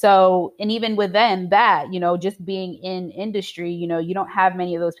 So, and even within that, you know, just being in industry, you know, you don't have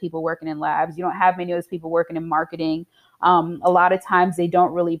many of those people working in labs. You don't have many of those people working in marketing. A lot of times they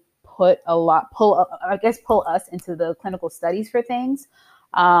don't really pull us into the clinical studies for things.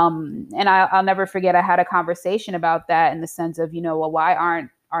 And I'll never forget, I had a conversation about that in the sense of, you know, well, why aren't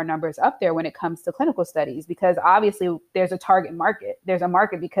our numbers up there when it comes to clinical studies? Because obviously there's a target market. There's a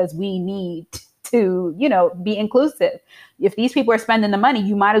market because we need to, you know, be inclusive. If these people are spending the money,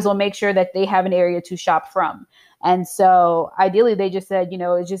 you might as well make sure that they have an area to shop from. And so ideally they just said,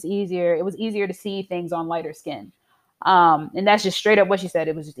 it's just easier. It was easier to see things on lighter skin. And that's just straight up what she said.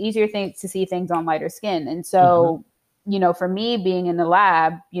 It was just easier to see things on lighter skin. And so, for me being in the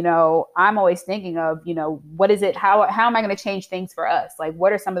lab, I'm always thinking of, what is it? How am I going to change things for us? Like,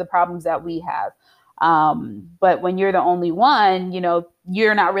 what are some of the problems that we have? But when you're the only one,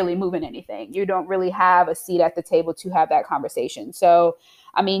 you're not really moving anything. You don't really have a seat at the table to have that conversation. So,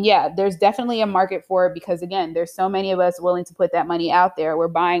 I mean, yeah, there's definitely a market for it because, again, there's so many of us willing to put that money out there. We're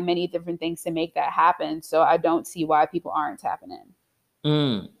buying many different things to make that happen. So I don't see why people aren't tapping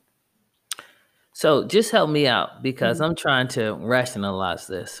in. So just help me out because I'm trying to rationalize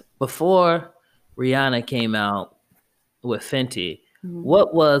this. Before Rihanna came out with Fenty,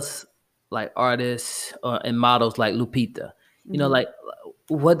 what was like artists and models like Lupita? Like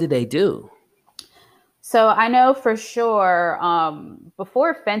what did they do? So I know for sure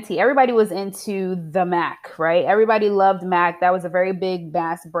before Fenty, everybody was into the Mac, right? Everybody loved Mac. That was a very big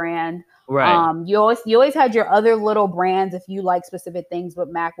mass brand. Right. You always had your other little brands if you like specific things, but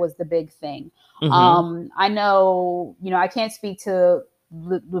Mac was the big thing. I know, I can't speak to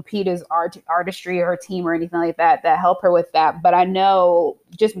Lupita's artistry or her team or anything like that help her with that. But I know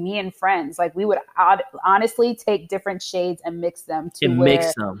just me and friends, like we would honestly take different shades and mix them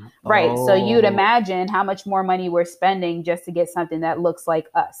mix them. Right. So you'd imagine how much more money we're spending just to get something that looks like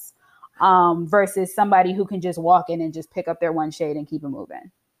us versus somebody who can just walk in and just pick up their one shade and keep it moving.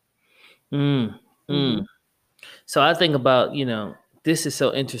 So I think about, this is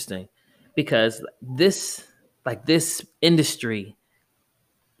so interesting because this industry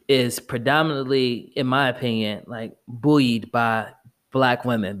is predominantly, in my opinion, like buoyed by Black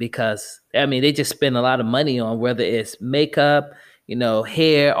women because they just spend a lot of money on whether it's makeup,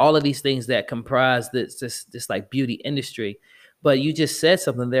 hair, all of these things that comprise this like beauty industry. But you just said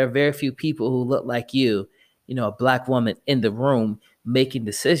something. There are very few people who look like you, a Black woman in the room making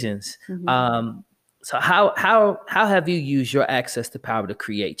decisions. So how have you used your access to power to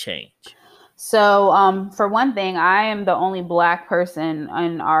create change? So for one thing, I am the only Black person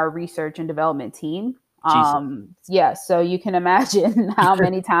in our research and development team. Yeah, so you can imagine how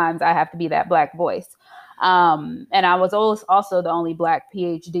many times I have to be that Black voice. And I was also the only Black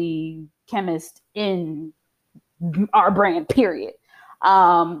PhD chemist in our brand, period.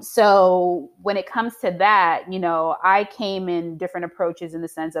 So when it comes to that, I came in different approaches in the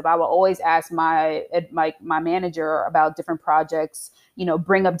sense of I will always ask my manager about different projects,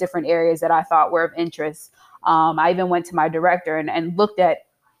 bring up different areas that I thought were of interest. I even went to my director and looked at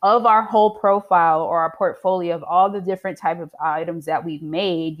of our whole profile or our portfolio of all the different type of items that we've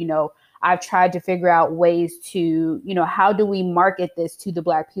made. I've tried to figure out ways to, how do we market this to the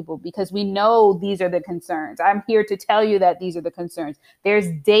Black people? Because we know these are the concerns. I'm here to tell you that these are the concerns. There's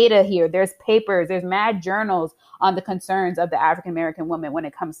data here. There's papers. There's mad journals on the concerns of the African-American woman when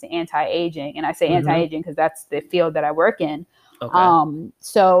it comes to anti-aging. And I say anti-aging because that's the field that I work in. Okay.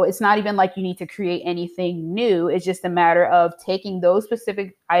 So it's not even like you need to create anything new. It's just a matter of taking those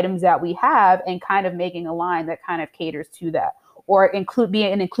specific items that we have and kind of making a line that kind of caters to that. Or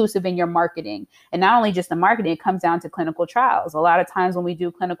being inclusive in your marketing. And not only just the marketing, it comes down to clinical trials. A lot of times when we do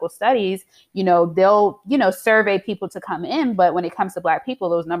clinical studies, they'll, survey people to come in. But when it comes to Black people,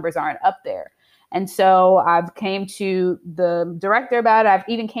 those numbers aren't up there. And so I've came to the director about it. I've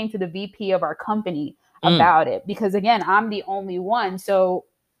even came to the VP of our company about it. Because again, I'm the only one. So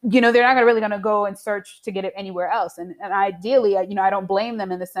they're not really going to go and search to get it anywhere else. And ideally, I don't blame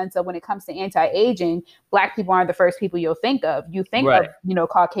them in the sense of when it comes to anti-aging, Black people aren't the first people you'll think of. You think of,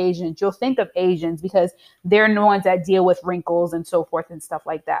 Caucasians, you'll think of Asians because they're the ones that deal with wrinkles and so forth and stuff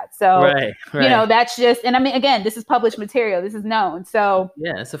like that. So, that's just, and again, this is published material. This is known. So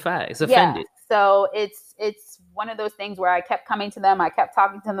yeah, it's a fact. It's offended. So it's one of those things where I kept coming to them. I kept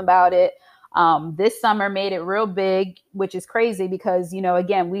talking to them about it. This summer made it real big, which is crazy because,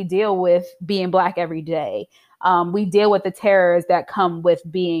 again, we deal with being Black every day. We deal with the terrors that come with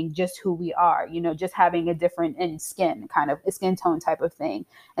being just who we are, just having a different skin, kind of a skin tone type of thing.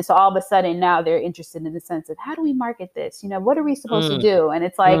 And so all of a sudden now they're interested in the sense of how do we market this? What are we supposed to do? And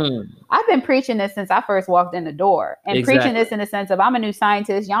it's like, I've been preaching this since I first walked in the door and preaching this in the sense of I'm a new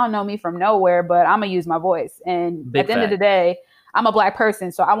scientist. Y'all know me from nowhere, but I'm gonna use my voice. And at the end of the day, I'm a Black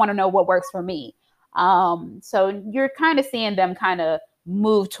person, so I want to know what works for me. So you're kind of seeing them kind of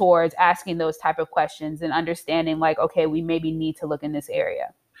move towards asking those type of questions and understanding like, okay, we maybe need to look in this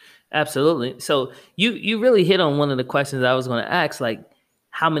area. Absolutely. So you really hit on one of the questions I was going to ask, like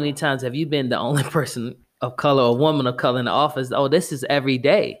how many times have you been the only person of color or woman of color in the office, oh, this is every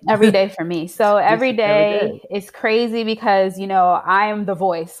day. Every day for me. So every This is every day day. is crazy because, I am the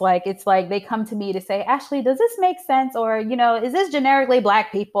voice. Like, it's like they come to me to say, Ashley, does this make sense? Or, is this generically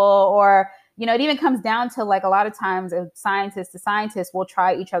Black people? Or, it even comes down to, like, a lot of times scientists to scientists will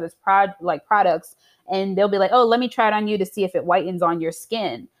try each other's products, and they'll be like, oh, let me try it on you to see if it whitens on your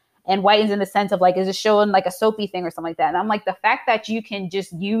skin. And whitens in the sense of, like, is it showing like a soapy thing or something like that? And I'm like, the fact that you can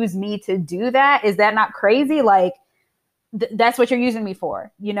just use me to do that, is that not crazy? Like, that's what you're using me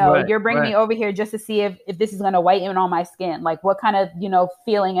for. Right, You're bringing right. me over here just to see if this is going to whiten on my skin. Like, what kind of,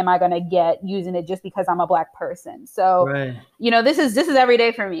 feeling am I going to get using it just because I'm a Black person? So, Right. this is every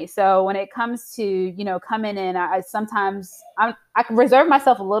day for me. So when it comes to, coming in, I sometimes I can reserve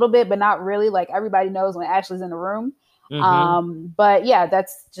myself a little bit, but not really. Like, everybody knows when Ashley's in the room. But yeah,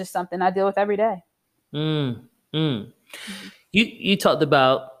 that's just something I deal with every day. You talked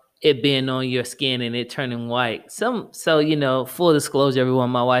about it being on your skin and it turning white. So full disclosure, everyone,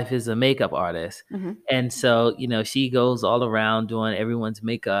 my wife is a makeup artist. And so, she goes all around doing everyone's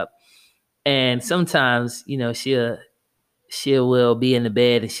makeup. And sometimes, she will be in the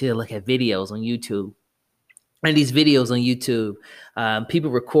bed and she'll look at videos on YouTube. And these videos on YouTube,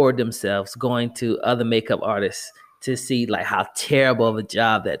 people record themselves going to other makeup artists to see like how terrible of a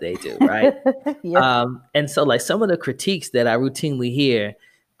job that they do, right? Yeah. And so like some of the critiques that I routinely hear,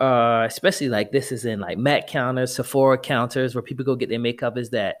 especially like this is in like MAC counters, Sephora counters where people go get their makeup,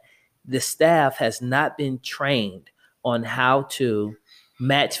 is that the staff has not been trained on how to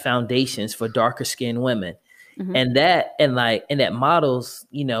match foundations for darker skinned women. And that models,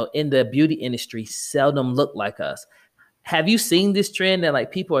 in the beauty industry seldom look like us. Have you seen this trend that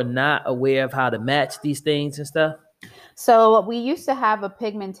like people are not aware of how to match these things and stuff? So we used to have a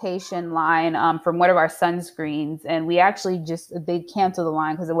pigmentation line from one of our sunscreens, and we actually they canceled the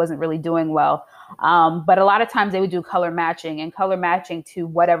line because it wasn't really doing well. But a lot of times they would do color matching to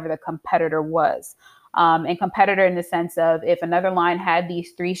whatever the competitor was. And competitor in the sense of if another line had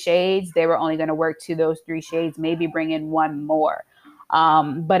these 3 shades, they were only going to work to those 3 shades, maybe bring in one more.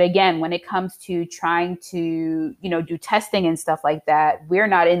 But again, when it comes to trying to, do testing and stuff like that, we're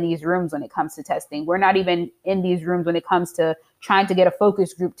not in these rooms when it comes to testing. We're not even in these rooms when it comes to trying to get a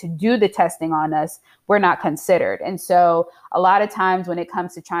focus group to do the testing on us. We're not considered. And so a lot of times when it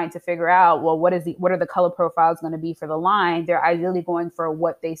comes to trying to figure out, well, what are the color profiles going to be for the line? They're ideally going for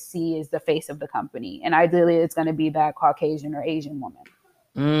what they see is the face of the company. And ideally it's going to be that Caucasian or Asian woman.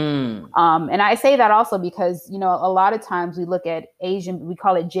 And I say that also because, a lot of times we look at Asian, we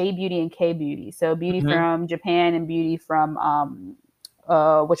call it J beauty and K beauty. So beauty from Japan and beauty from,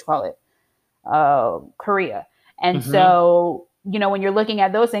 Korea. And so, when you're looking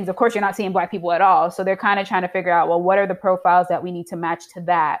at those things, of course, you're not seeing Black people at all. So they're kind of trying to figure out, well, what are the profiles that we need to match to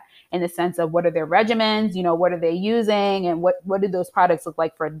that in the sense of what are their regimens, what are they using and what do those products look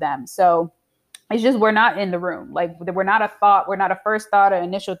like for them? So it's just, we're not in the room. Like we're not a first thought or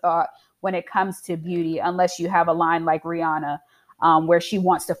initial thought when it comes to beauty, unless you have a line like Rihanna, where she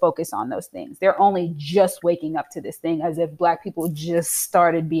wants to focus on those things. They're only just waking up to this thing as if Black people just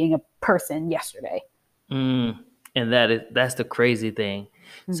started being a person yesterday. And that's the crazy thing.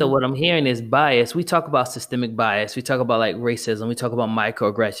 So what I'm hearing is bias. We talk about systemic bias. We talk about like racism. We talk about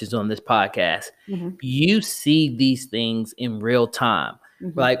microaggressions on this podcast. You see these things in real time.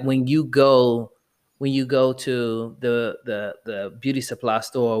 Like when you go to the beauty supply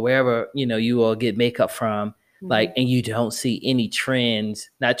store or wherever, you all get makeup from, like, and you don't see any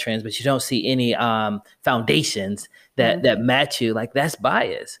not trends, but you don't see any foundations that match you. Like that's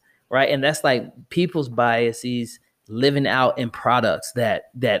bias, right? And that's like people's biases living out in products that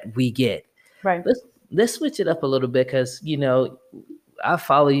we get. Right. Let's switch it up a little bit because, I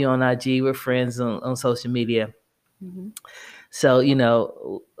follow you on IG. We're friends on social media. So,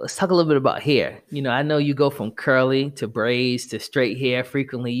 let's talk a little bit about hair. I know you go from curly to braids to straight hair.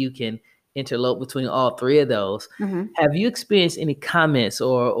 Frequently, you can interlope between all 3 of those. Have you experienced any comments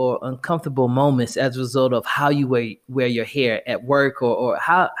or uncomfortable moments as a result of how you wear your hair at work or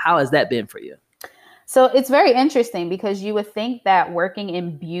how has that been for you? So it's very interesting because you would think that working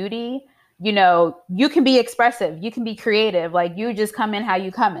in beauty, you can be expressive, you can be creative, like you just come in how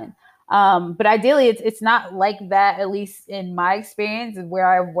you come in. But ideally, it's not like that, at least in my experience where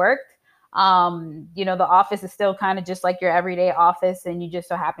I've worked. The office is still kind of just like your everyday office and you just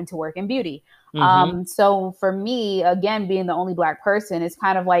so happen to work in beauty. So for me, again, being the only Black person, it's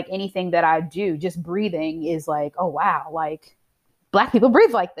kind of like anything that I do, just breathing is like, oh, wow, like Black people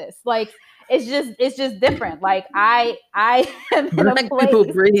breathe like this. Like, it's just different. Like I am in a place. People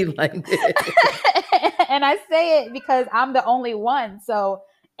breathe like this. And I say it because I'm the only one. So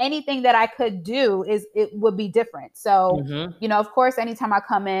anything that I could do it would be different. So, you know, of course, anytime I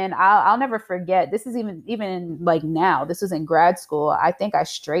come in, I'll never forget. This is even like now, this was in grad school. I think I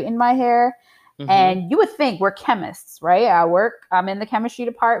straightened my hair. And you would think we're chemists, right? I'm in the chemistry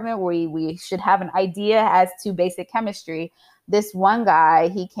department. We should have an idea as to basic chemistry. This one guy,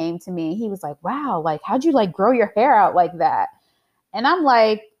 he came to me, he was like, wow, like, how'd you like grow your hair out like that? And I'm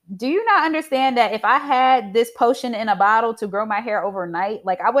like, do you not understand that if I had this potion in a bottle to grow my hair overnight,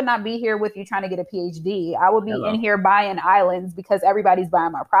 like I would not be here with you trying to get a PhD. I would be in here buying islands because everybody's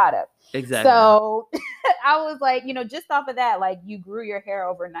buying my product. Exactly. So I was like, you know, just off of that, like you grew your hair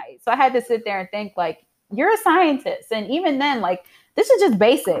overnight. So I had to sit there and think like, you're a scientist. And even then, like, this is just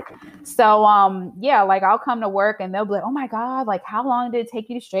basic. So, yeah, like I'll come to work and they'll be like, oh my God, like how long did it take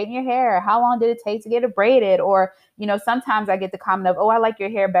you to straighten your hair? How long did it take to get it braided? Or, you know, sometimes I get the comment of, oh, I like your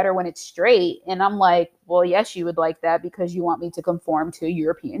hair better when it's straight. And I'm like, well, yes, you would like that because you want me to conform to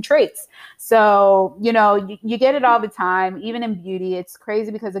European traits. So, you know, you get it all the time, even in beauty. It's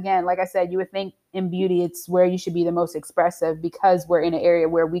crazy because, again, like I said, you would think in beauty, it's where you should be the most expressive because we're in an area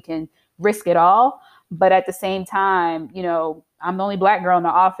where we can risk it all. But at the same time, you know, I'm the only Black girl in the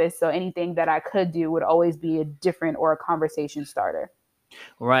office. So anything that I could do would always be a different or a conversation starter.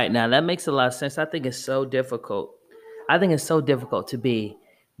 Right. Now, that makes a lot of sense. I think it's so difficult. I think it's so difficult to be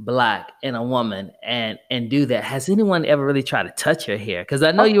Black and a woman and do that. Has anyone ever really tried to touch your hair? Because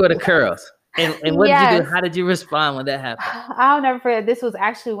I know you were the curls. And what did you do? How did you respond when that happened? I'll never forget. This was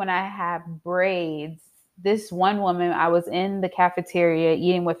actually when I had braids. This one woman, I was in the cafeteria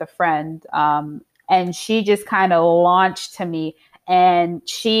eating with a friend, and she just kind of launched to me and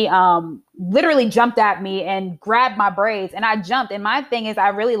she literally jumped at me and grabbed my braids and I jumped. And my thing is, I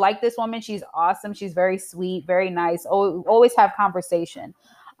really like this woman. She's awesome. She's very sweet, very nice. Always have conversation.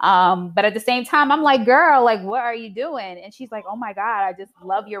 But at the same time, I'm like, girl, like, what are you doing? And she's like, oh my God, I just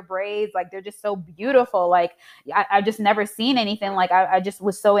love your braids. Like, they're just so beautiful. Like, I just never seen anything. Like, I just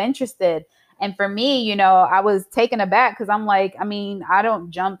was so interested. And for me, you know, I was taken aback because I'm like, I mean, I don't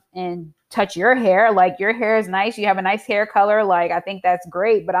jump and touch your hair. Like, your hair is nice. You have a nice hair color. Like, I think that's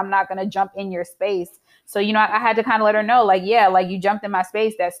great, but I'm not going to jump in your space. So, you know, I had to kind of let her know, like, yeah, like you jumped in my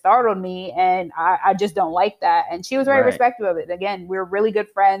space. That startled me. And I just don't like that. And she was very respectful of it. Again, we're really good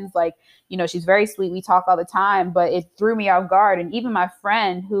friends. Like, you know, she's very sweet. We talk all the time, but it threw me off guard. And even my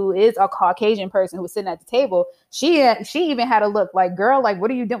friend, who is a Caucasian person who was sitting at the table, she even had a look like, girl, like, what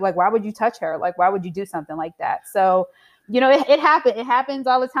are you doing? Like, why would you touch her? Like, why would you do something like that? So, you know, it happened. It happens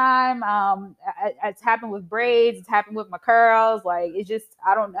all the time. It's happened with braids. It's happened with my curls. Like, it's just,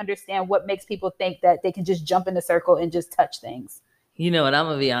 I don't understand what makes people think that they can just jump in the circle and just touch things. You know, and I'm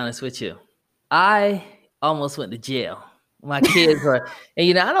going to be honest with you. I almost went to jail. My kids were, and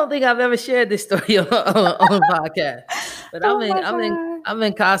you know, I don't think I've ever shared this story on the podcast. But I'm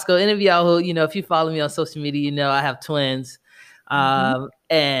in Costco. Any of y'all who, you know, if you follow me on social media, you know I have twins.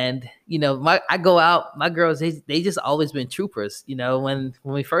 And you know, I go out, my girls, they just always been troopers. You know, when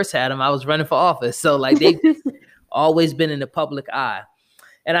we first had them, I was running for office. So like they always been in the public eye.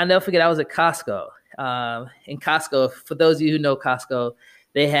 And I never forget, I was at Costco. In Costco, for those of you who know Costco,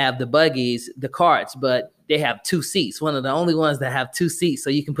 they have the buggies, the carts, but they have 2 seats. One of the only ones that have 2 seats. So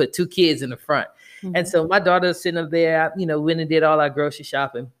you can put 2 kids in the front. And so my daughter's sitting up there, you know, went and did all our grocery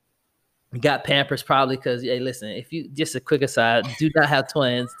shopping. Got Pampers probably because, hey, listen, if you, just a quick aside, do not have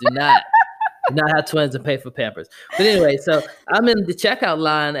twins. Do not have twins and pay for Pampers. But anyway, so I'm in the checkout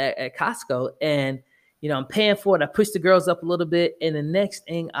line at Costco and, you know, I'm paying for it. I push the girls up a little bit. And the next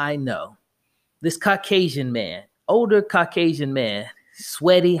thing I know, this Caucasian man, older Caucasian man,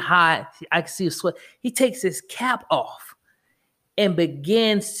 sweaty, hot, I can see his sweat. He takes his cap off and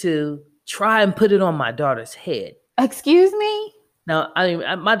begins to try and put it on my daughter's head. Excuse me? Now, I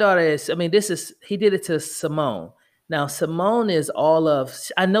mean, my daughter is, I mean, he did it to Simone. Now, Simone is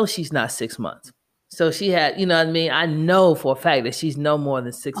I know she's not 6 months. So she had, you know what I mean? I know for a fact that she's no more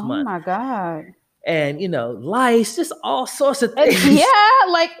than 6 months. Oh my God. And, you know, lice, just all sorts of things. Yeah,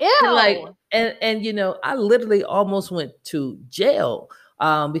 like, ew. And you know, I literally almost went to jail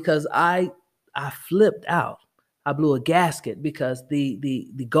because I flipped out. I blew a gasket because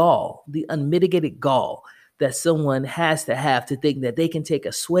the gall, the unmitigated gall that someone has to have to think that they can take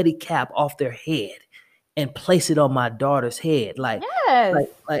a sweaty cap off their head and place it on my daughter's head. Like, yes.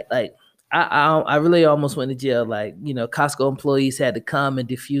 I really almost went to jail. Like, you know, Costco employees had to come and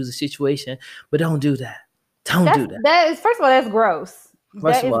diffuse the situation, but don't do that. Don't do that. That is, first of all, that's gross.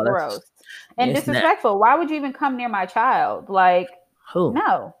 That is gross and disrespectful. Why would you even come near my child? Like, who?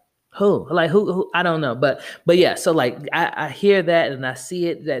 No. Who? Like who? I don't know, but yeah. So like I hear that and I see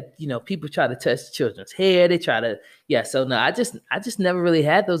it that people try to touch children's hair. They try to So no, I just never really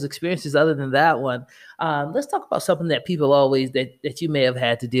had those experiences other than that one. Let's talk about something that people always that you may have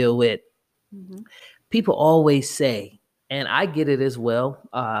had to deal with. Mhm. People always say, and I get it as well.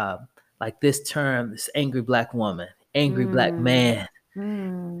 Like this term, this angry black woman, angry black Mm. man.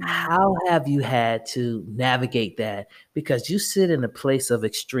 Mm. How have you had to navigate that? Because you sit in a place of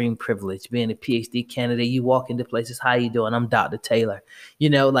extreme privilege, being a PhD candidate. You walk into places, how you doing? I'm Dr. Taylor.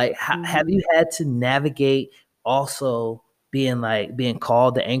 Like, have Mhm. you had to navigate also being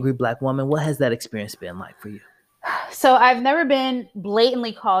called the angry black woman? What has that experience been like for you? So I've never been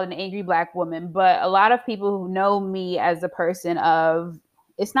blatantly called an angry black woman, but a lot of people who know me as a person of,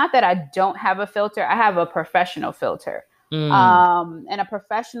 it's not that I don't have a filter. I have a professional filter. Mm, And a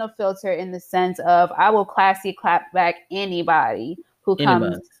professional filter in the sense of I will classy clap back anybody who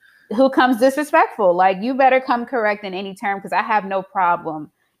comes anybody. disrespectful. Like you better come correct in any term because I have no problem,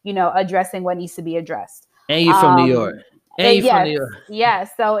 addressing what needs to be addressed. And you from New York. Um, And you from yes, New York.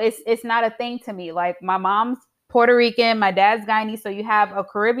 yes. So it's not a thing to me. Like my mom's Puerto Rican, my dad's Guyanese. So you have a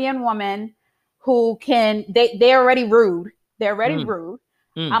Caribbean woman who they're already rude. They're already Mm, rude.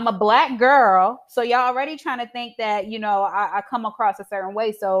 mm, I'm a black girl, so y'all already trying to think that I come across a certain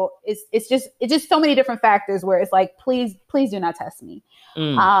way. So it's just so many different factors where it's like, please do not test me.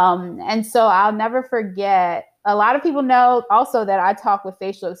 mm, And so I'll never forget. A lot of people know also that I talk with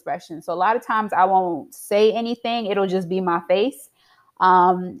facial expressions. So a lot of times I won't say anything; it'll just be my face.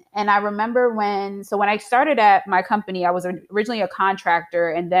 And I remember when I started at my company, I was originally a contractor,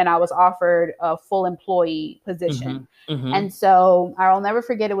 and then I was offered a full employee position. mm-hmm, mm-hmm, And so I'll never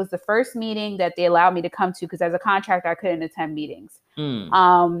forget, it was the first meeting that they allowed me to come to because as a contractor, I couldn't attend meetings. mm,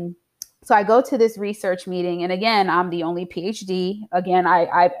 Um, so I go to this research meeting, and again, I'm the only PhD. Again,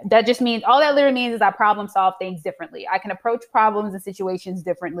 I that just means all that literally means is I problem solve things differently. I can approach problems and situations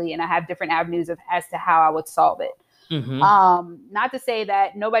differently, and I have different avenues as to how I would solve it. mm-hmm, Not to say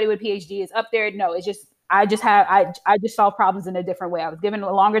that nobody with PhD is up there. No, it's just I just solve problems in a different way. I was given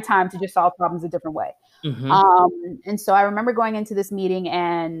a longer time to just solve problems a different way. mm-hmm, And so I remember going into this meeting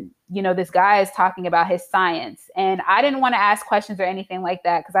and, this guy is talking about his science. And I didn't want to ask questions or anything like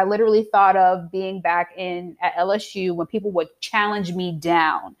that because I literally thought of being back at LSU when people would challenge me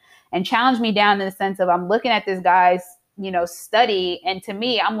down in the sense of I'm looking at this guy's, study. And to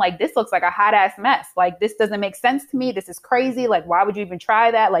me, I'm like, this looks like a hot ass mess. Like, this doesn't make sense to me. This is crazy. Like, why would you even try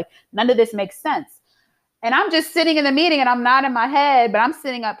that? Like, none of this makes sense. And I'm just sitting in the meeting and I'm nodding my head, but I'm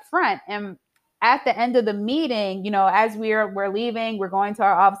sitting up front. And at the end of the meeting, as we're leaving, we're going to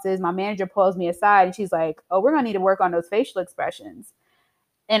our offices, my manager pulls me aside and she's like, oh, we're going to need to work on those facial expressions.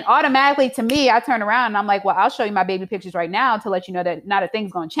 And automatically to me, I turn around and I'm like, well, I'll show you my baby pictures right now to let you know that not a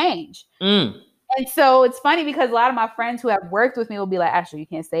thing's going to change. mm, And so it's funny because a lot of my friends who have worked with me will be like, Ashley, you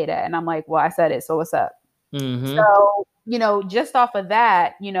can't say that. And I'm like, well, I said it. So what's up? mm-hmm, So, just off of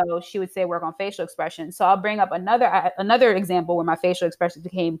that, she would say work on facial expression. So I'll bring up another example where my facial expressions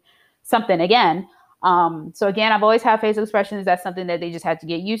became something again. So again, I've always had facial expressions. That's something that they just had to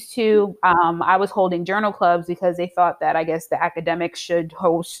get used to. I was holding journal clubs because they thought that I guess the academics should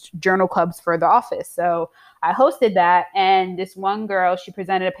host journal clubs for the office. So I hosted that. And this one girl, she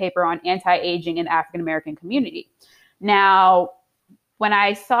presented a paper on anti-aging in the African-American community. Now, when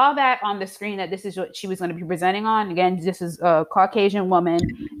I saw that on the screen, that this is what she was going to be presenting on, again, this is a Caucasian woman.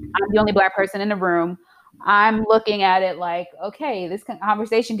 I'm the only Black person in the room. I'm looking at it like, okay, this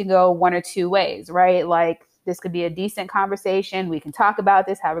conversation can go one or two ways, right? Like this could be a decent conversation. We can talk about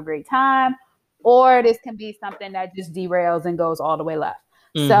this, have a great time, or this can be something that just derails and goes all the way left.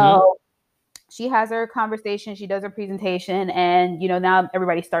 mm-hmm. So she has her conversation, she does her presentation, and now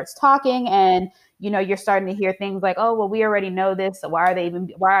everybody starts talking, and you're starting to hear things like, oh, well, we already know this, so why are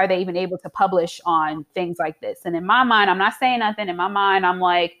they even able to publish on things like this? And in my mind, I'm not saying nothing. In my mind, I'm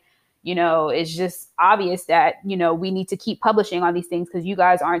like, it's just obvious that we need to keep publishing on these things because you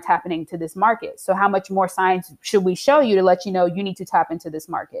guys aren't tapping into this market. So how much more science should we show you to let you know you need to tap into this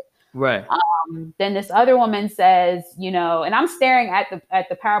market? Right. Then this other woman says, and I'm staring at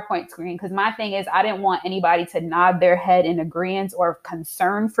the PowerPoint screen because my thing is I didn't want anybody to nod their head in agreement or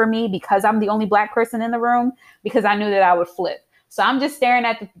concern for me because I'm the only Black person in the room, because I knew that I would flip. So I'm just staring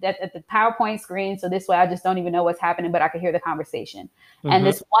at the PowerPoint screen. So this way I just don't even know what's happening, but I could hear the conversation. Mm-hmm. And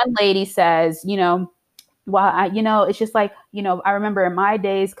this one lady says, well, it's just like, I remember in my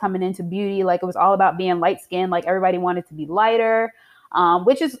days coming into beauty, like it was all about being light skinned, like everybody wanted to be lighter.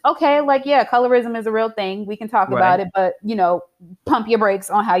 Which is okay. Like, yeah, colorism is a real thing. We can talk about it, but pump your brakes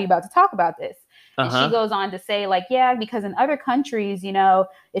on how you about to talk about this. And she goes on to say, like, yeah, because in other countries, you know,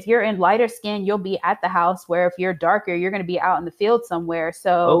 if you're in lighter skin, you'll be at the house, where if you're darker, you're going to be out in the field somewhere.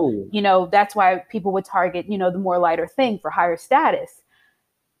 So, you know, that's why people would target, you know, the more lighter thing for higher status.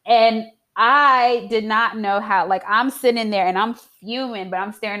 And I did not know how, like, I'm sitting there and I'm fuming, but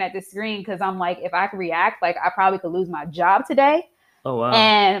I'm staring at the screen because I'm like, if I could react, like, I probably could lose my job today. Oh, wow.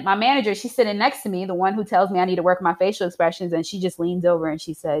 And my manager, she's sitting next to me, the one who tells me I need to work my facial expressions. And she just leans over and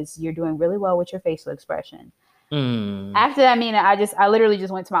she says, you're doing really well with your facial expression. After that meeting, I literally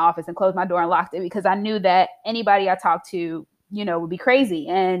just went to my office and closed my door and locked it, because I knew that anybody I talked to, you know, would be crazy.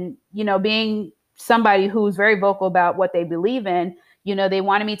 And, you know, being somebody who's very vocal about what they believe in, you know, they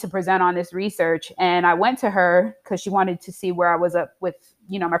wanted me to present on this research. And I went to her because she wanted to see where I was up with,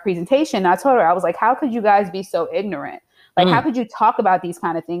 you know, my presentation. I told her, I was like, how could you guys be so ignorant? Like, how could you talk about these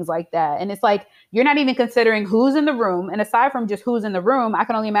kind of things like that? And it's like, you're not even considering who's in the room. And aside from just who's in the room, I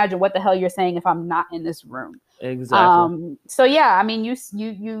can only imagine what the hell you're saying if I'm not in this room. Exactly. So yeah, I mean,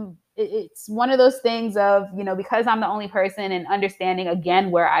 it's one of those things of, you know, because I'm the only person, and understanding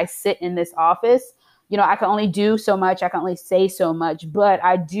again where I sit in this office, you know, I can only do so much. I can only say so much, but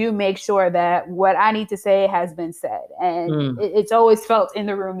I do make sure that what I need to say has been said. And it's always felt in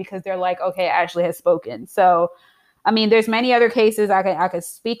the room, because they're like, okay, Ashley has spoken. So, I mean, there's many other cases I could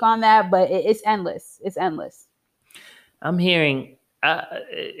speak on that, but it's endless. It's endless. I'm hearing,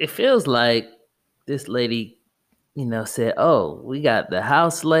 it feels like this lady, you know, said, oh, we got the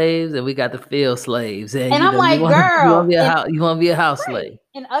house slaves and we got the field slaves. And I'm like, girl, you want to be a house slave.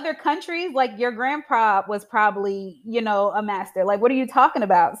 In other countries, like, your grandpa was probably, you know, a master. Like, what are you talking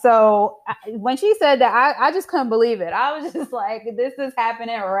about? So when she said that, I just couldn't believe it. I was just like, this is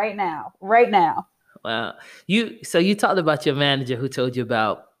happening right now. Wow. So you talked about your manager who told you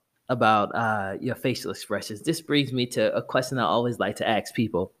about your facial expressions. This brings me to a question I always like to ask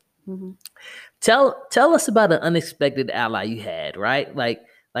people. Tell us about an unexpected ally you had, right? Like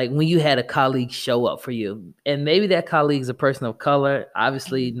when you had a colleague show up for you, and maybe that colleague is a person of color,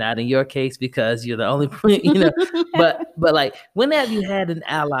 obviously not in your case because you're the only, you know, but like, when have you had an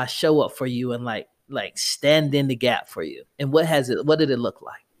ally show up for you and like stand in the gap for you? And what did it look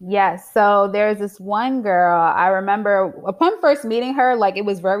like? Yes. So there's this one girl, I remember upon first meeting her, like, it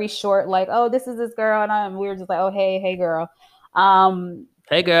was very short, like, oh, this is this girl. And we were just like, oh, hey girl.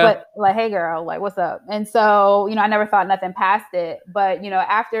 Hey girl. But like, hey girl, like, what's up? And so, you know, I never thought nothing past it. But, you know,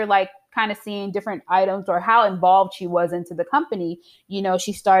 after like kind of seeing different items or how involved she was into the company, you know,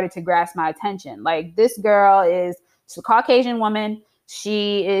 she started to grasp my attention. Like, this girl is a Caucasian woman.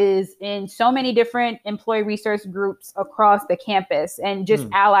 She is in so many different employee research groups across the campus, and just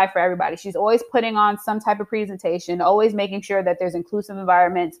ally for everybody. She's always putting on some type of presentation, always making sure that there's inclusive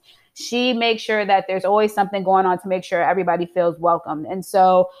environments. She makes sure that there's always something going on to make sure everybody feels welcome. And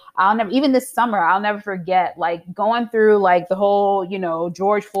so even this summer, I'll never forget, like, going through like the whole, you know,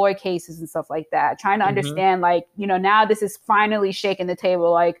 George Floyd cases and stuff like that, trying to understand, like, you know, now this is finally shaking the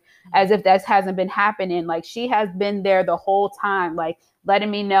table, like, as if that hasn't been happening. Like, she has been there the whole time, like, letting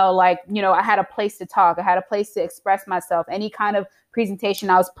me know, like, you know, I had a place to talk. I had a place to express myself. Any kind of presentation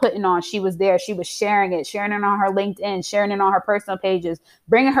I was putting on, she was there. She was sharing it on her LinkedIn, sharing it on her personal pages,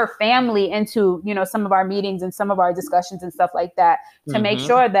 bringing her family into, you know, some of our meetings and some of our discussions and stuff like that, to make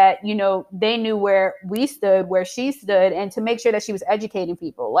sure that, you know, they knew where we stood, where she stood, and to make sure that she was educating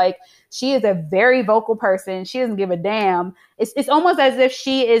people. Like, she is a very vocal person. She doesn't give a damn. It's almost as if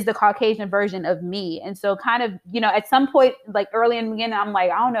she is the Caucasian version of me. And so kind of, you know, at some point, like early in the beginning, I'm like,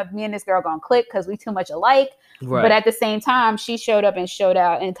 I don't know if me and this girl gonna click because we too much alike. Right. But at the same time, she showed up and showed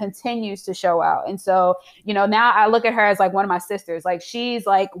out and continues to show out. And so, you know, now I look at her as like one of my sisters. Like, she's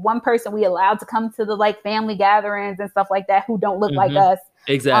like one person we allowed to come to the like family gatherings and stuff like that who don't look like us.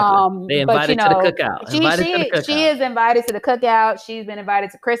 Exactly. They invited to the cookout. She is invited to the cookout. She's been invited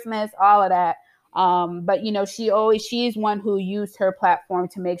to Christmas, all of that. But, you know, she's one who used her platform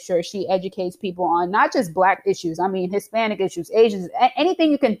to make sure she educates people on not just Black issues. I mean, Hispanic issues, Asians, anything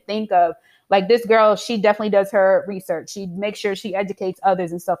you can think of. Like, this girl, she definitely does her research. She makes sure she educates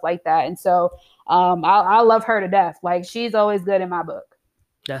others and stuff like that. And so I love her to death. Like, she's always good in my book.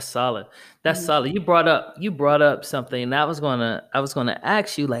 That's solid. That's solid. You brought up something, and I was gonna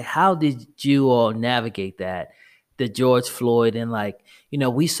ask you, like, how did you all navigate that, the George Floyd, and like, you know,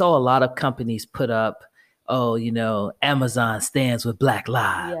 we saw a lot of companies put up, oh, you know, Amazon stands with Black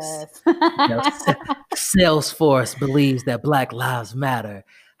lives. Yes. You know, Salesforce believes that Black lives matter.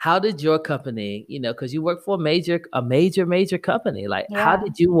 How did your company, you know, because you work for a major company, like, how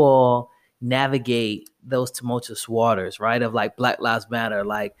did you all navigate those tumultuous waters, right? Of like Black Lives Matter,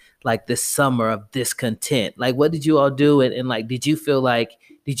 like this summer of discontent. Like, what did you all do? And like, did you feel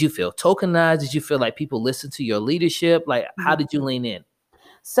tokenized? Did you feel like people listened to your leadership? Like, how did you lean in?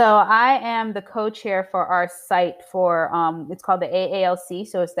 So I am the co-chair for our site for, it's called the AALC.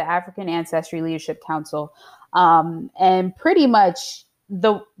 So it's the African Ancestry Leadership Council. And pretty much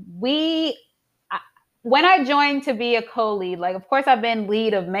when I joined to be a co-lead, like, of course, I've been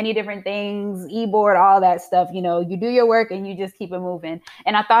lead of many different things, e-board, all that stuff. You know, you do your work and you just keep it moving.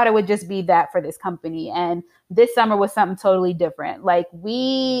 And I thought it would just be that for this company. And this summer was something totally different. Like,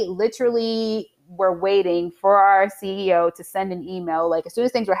 we literally were waiting for our CEO to send an email. Like, as soon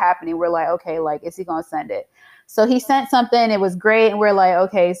as things were happening, we're like, okay, like, is he going to send it? So he sent something. It was great. And we're like,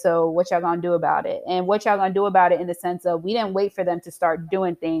 okay, so what y'all going to do about it? And what y'all going to do about it in the sense of, we didn't wait for them to start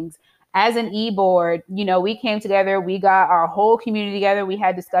doing things. As an e-board, you know, we came together, we got our whole community together, we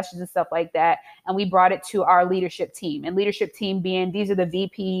had discussions and stuff like that, and we brought it to our leadership team. And leadership team being, these are the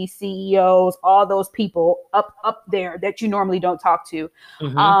VPs, CEOs, all those people up there that you normally don't talk to.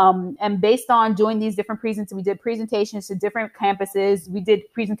 And based on doing these different presentations, we did presentations to different campuses, we did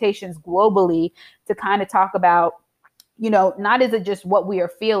presentations globally to kind of talk about, you know, not is it just what we are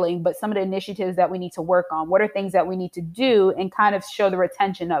feeling, but some of the initiatives that we need to work on. What are things that we need to do, and kind of show the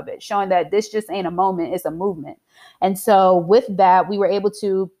retention of it, showing that this just ain't a moment, it's a movement. And so with that, we were able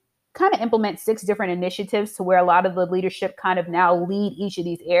to kind of implement 6 different initiatives to where a lot of the leadership kind of now lead each of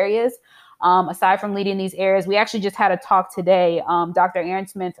these areas. Aside from leading these areas, we actually just had a talk today. Dr. Aaron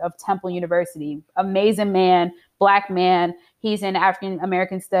Smith of Temple University, amazing man, Black man. He's in African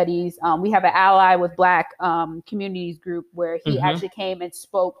American studies. We have an ally with Black communities group where he actually came and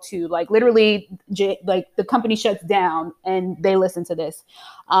spoke to, like, literally, like, the company shuts down and they listen to this.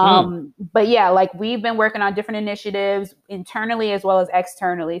 But yeah, like, we've been working on different initiatives internally as well as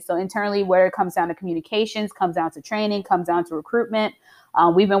externally. So internally, where it comes down to communications, comes down to training, comes down to recruitment.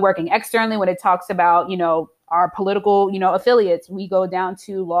 We've been working externally when it talks about, you know, our political, you know, affiliates. We go down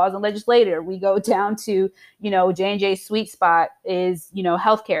to laws and legislator. We go down to, you know, J&J's sweet spot is, you know,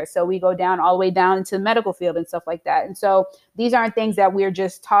 healthcare. So we go down all the way down into the medical field and stuff like that. And so these aren't things that we're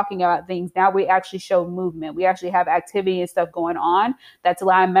just talking about things. Now we actually show movement. We actually have activity and stuff going on that's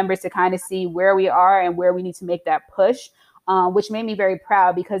allowing members to kind of see where we are and where we need to make that push. Which made me very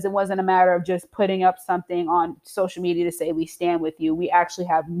proud, because it wasn't a matter of just putting up something on social media to say we stand with you. We actually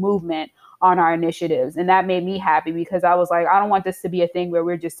have movement on our initiatives. And that made me happy, because I was like, I don't want this to be a thing where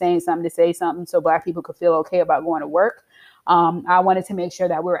we're just saying something to say something so Black people could feel okay about going to work. I wanted to make sure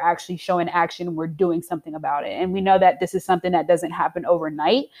that we're actually showing action and we're doing something about it. And we know that this is something that doesn't happen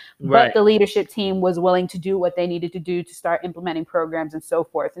overnight, but the leadership team was willing to do what they needed to do to start implementing programs and so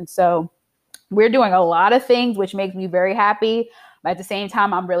forth. And so we're doing a lot of things, which makes me very happy. But at the same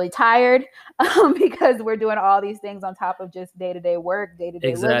time, I'm really tired because we're doing all these things on top of just day-to-day work,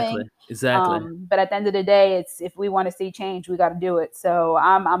 day-to-day living. Exactly. But at the end of the day, it's, if we want to see change, we got to do it. So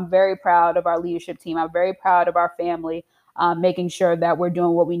I'm very proud of our leadership team. I'm very proud of our family, making sure that we're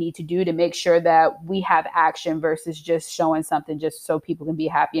doing what we need to do to make sure that we have action versus just showing something just so people can be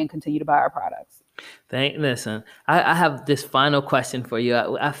happy and continue to buy our products. Listen, I have this final question for you.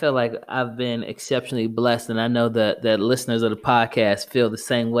 I feel like I've been exceptionally blessed, and I know that listeners of the podcast feel the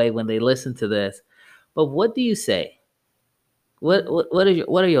same way when they listen to this. But what do you say? What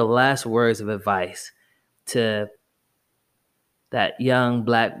are your last words of advice to that young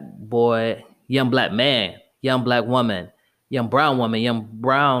Black boy, young Black man, young Black woman, young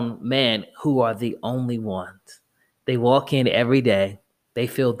brown man who are the only ones? They walk in every day. They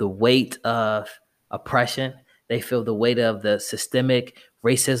feel the weight of oppression. They feel the weight of the systemic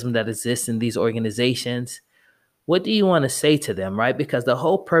racism that exists in these organizations. What do you want to say to them, right? Because the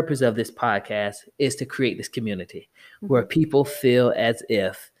whole purpose of this podcast is to create this community where people feel as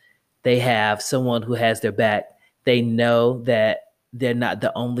if they have someone who has their back. They know that they're not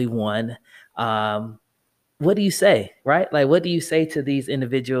the only one. What do you say, right? Like, what do you say to these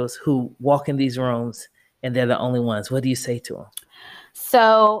individuals who walk in these rooms and they're the only ones? What do you say to them?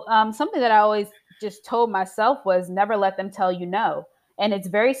 So something that I always just told myself was never let them tell you no. And it's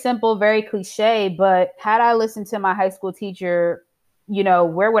very simple, very cliche, but had I listened to my high school teacher, you know,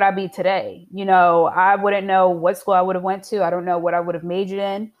 where would I be today? You know, I wouldn't know what school I would have went to. I don't know what I would have majored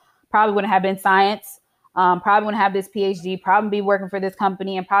in. Probably wouldn't have been science. Probably wouldn't have this PhD, probably be working for this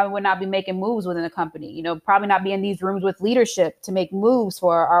company, and probably would not be making moves within the company, you know, probably not be in these rooms with leadership to make moves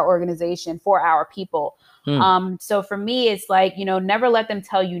for our organization, for our people. So for me, it's like, you know, never let them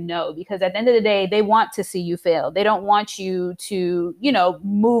tell you no, because at the end of the day, they want to see you fail. They don't want you to, you know,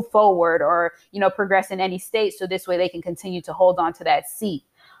 move forward or, you know, progress in any state. So this way they can continue to hold on to that seat.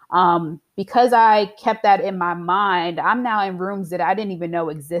 Because I kept that in my mind, I'm now in rooms that I didn't even know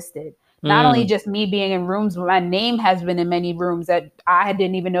existed. Not only just me being in rooms, but my name has been in many rooms that I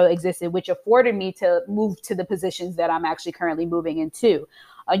didn't even know existed, which afforded me to move to the positions that I'm actually currently moving into.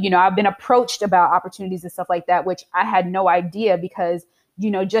 I've been approached about opportunities and stuff like that, which I had no idea because,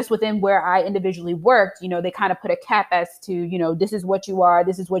 just within where I individually worked, they kind of put a cap as to, this is what you are,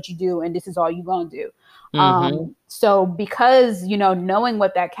 this is what you do, and this is all you're going to do. So because, knowing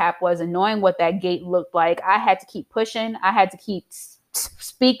what that cap was and knowing what that gate looked like, I had to keep pushing. I had to keep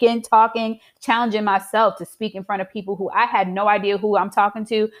speaking, talking, challenging myself to speak in front of people who I had no idea who I'm talking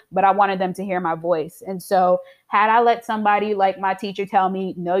to, but I wanted them to hear my voice. And so had I let somebody like my teacher tell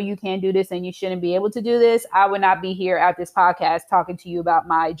me, no, you can't do this and you shouldn't be able to do this, I would not be here at this podcast talking to you about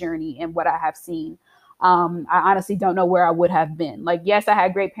my journey and what I have seen. I honestly don't know where I would have been. Like, yes, I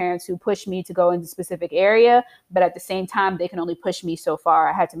had great parents who pushed me to go into a specific area, but at the same time, they can only push me so far.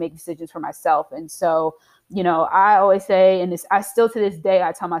 I had to make decisions for myself. And so, I always say, and I still to this day,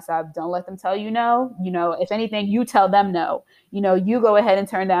 I tell myself, don't let them tell you no. If anything, you tell them no. You go ahead and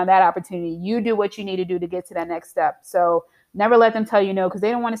turn down that opportunity. You do what you need to do to get to that next step. So never let them tell you no, because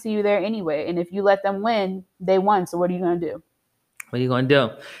they don't want to see you there anyway. And if you let them win, they won. So what are you going to do? What are you going to do?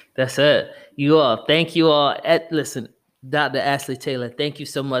 That's it. Thank you all. Listen, Dr. Ashley Taylor, thank you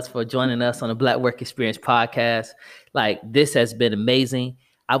so much for joining us on the Black Work Experience podcast. Like, this has been amazing.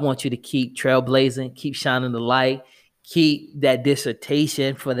 I want you to keep trailblazing, keep shining the light, keep that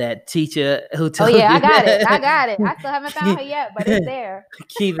dissertation for that teacher who told you. Oh, yeah, I got it. I still haven't found her yet, but it's there.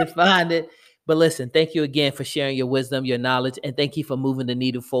 Keep it, find it. But listen, thank you again for sharing your wisdom, your knowledge, and thank you for moving the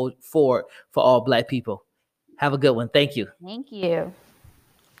needle forward for all Black people. Have a good one. Thank you. Thank you.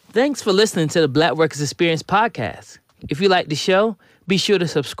 Thanks for listening to the Black Workers Experience podcast. If you like the show, be sure to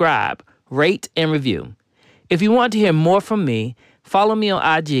subscribe, rate, and review. If you want to hear more from me, follow me on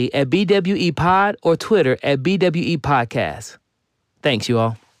IG at BWEPod or Twitter at BWEPodcast. Thanks, you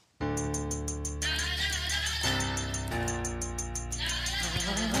all.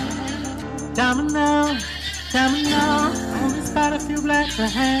 Domino, only spot a few blacks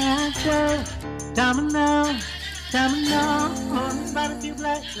behind you. Domino, only spot a few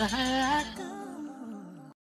blacks behind you.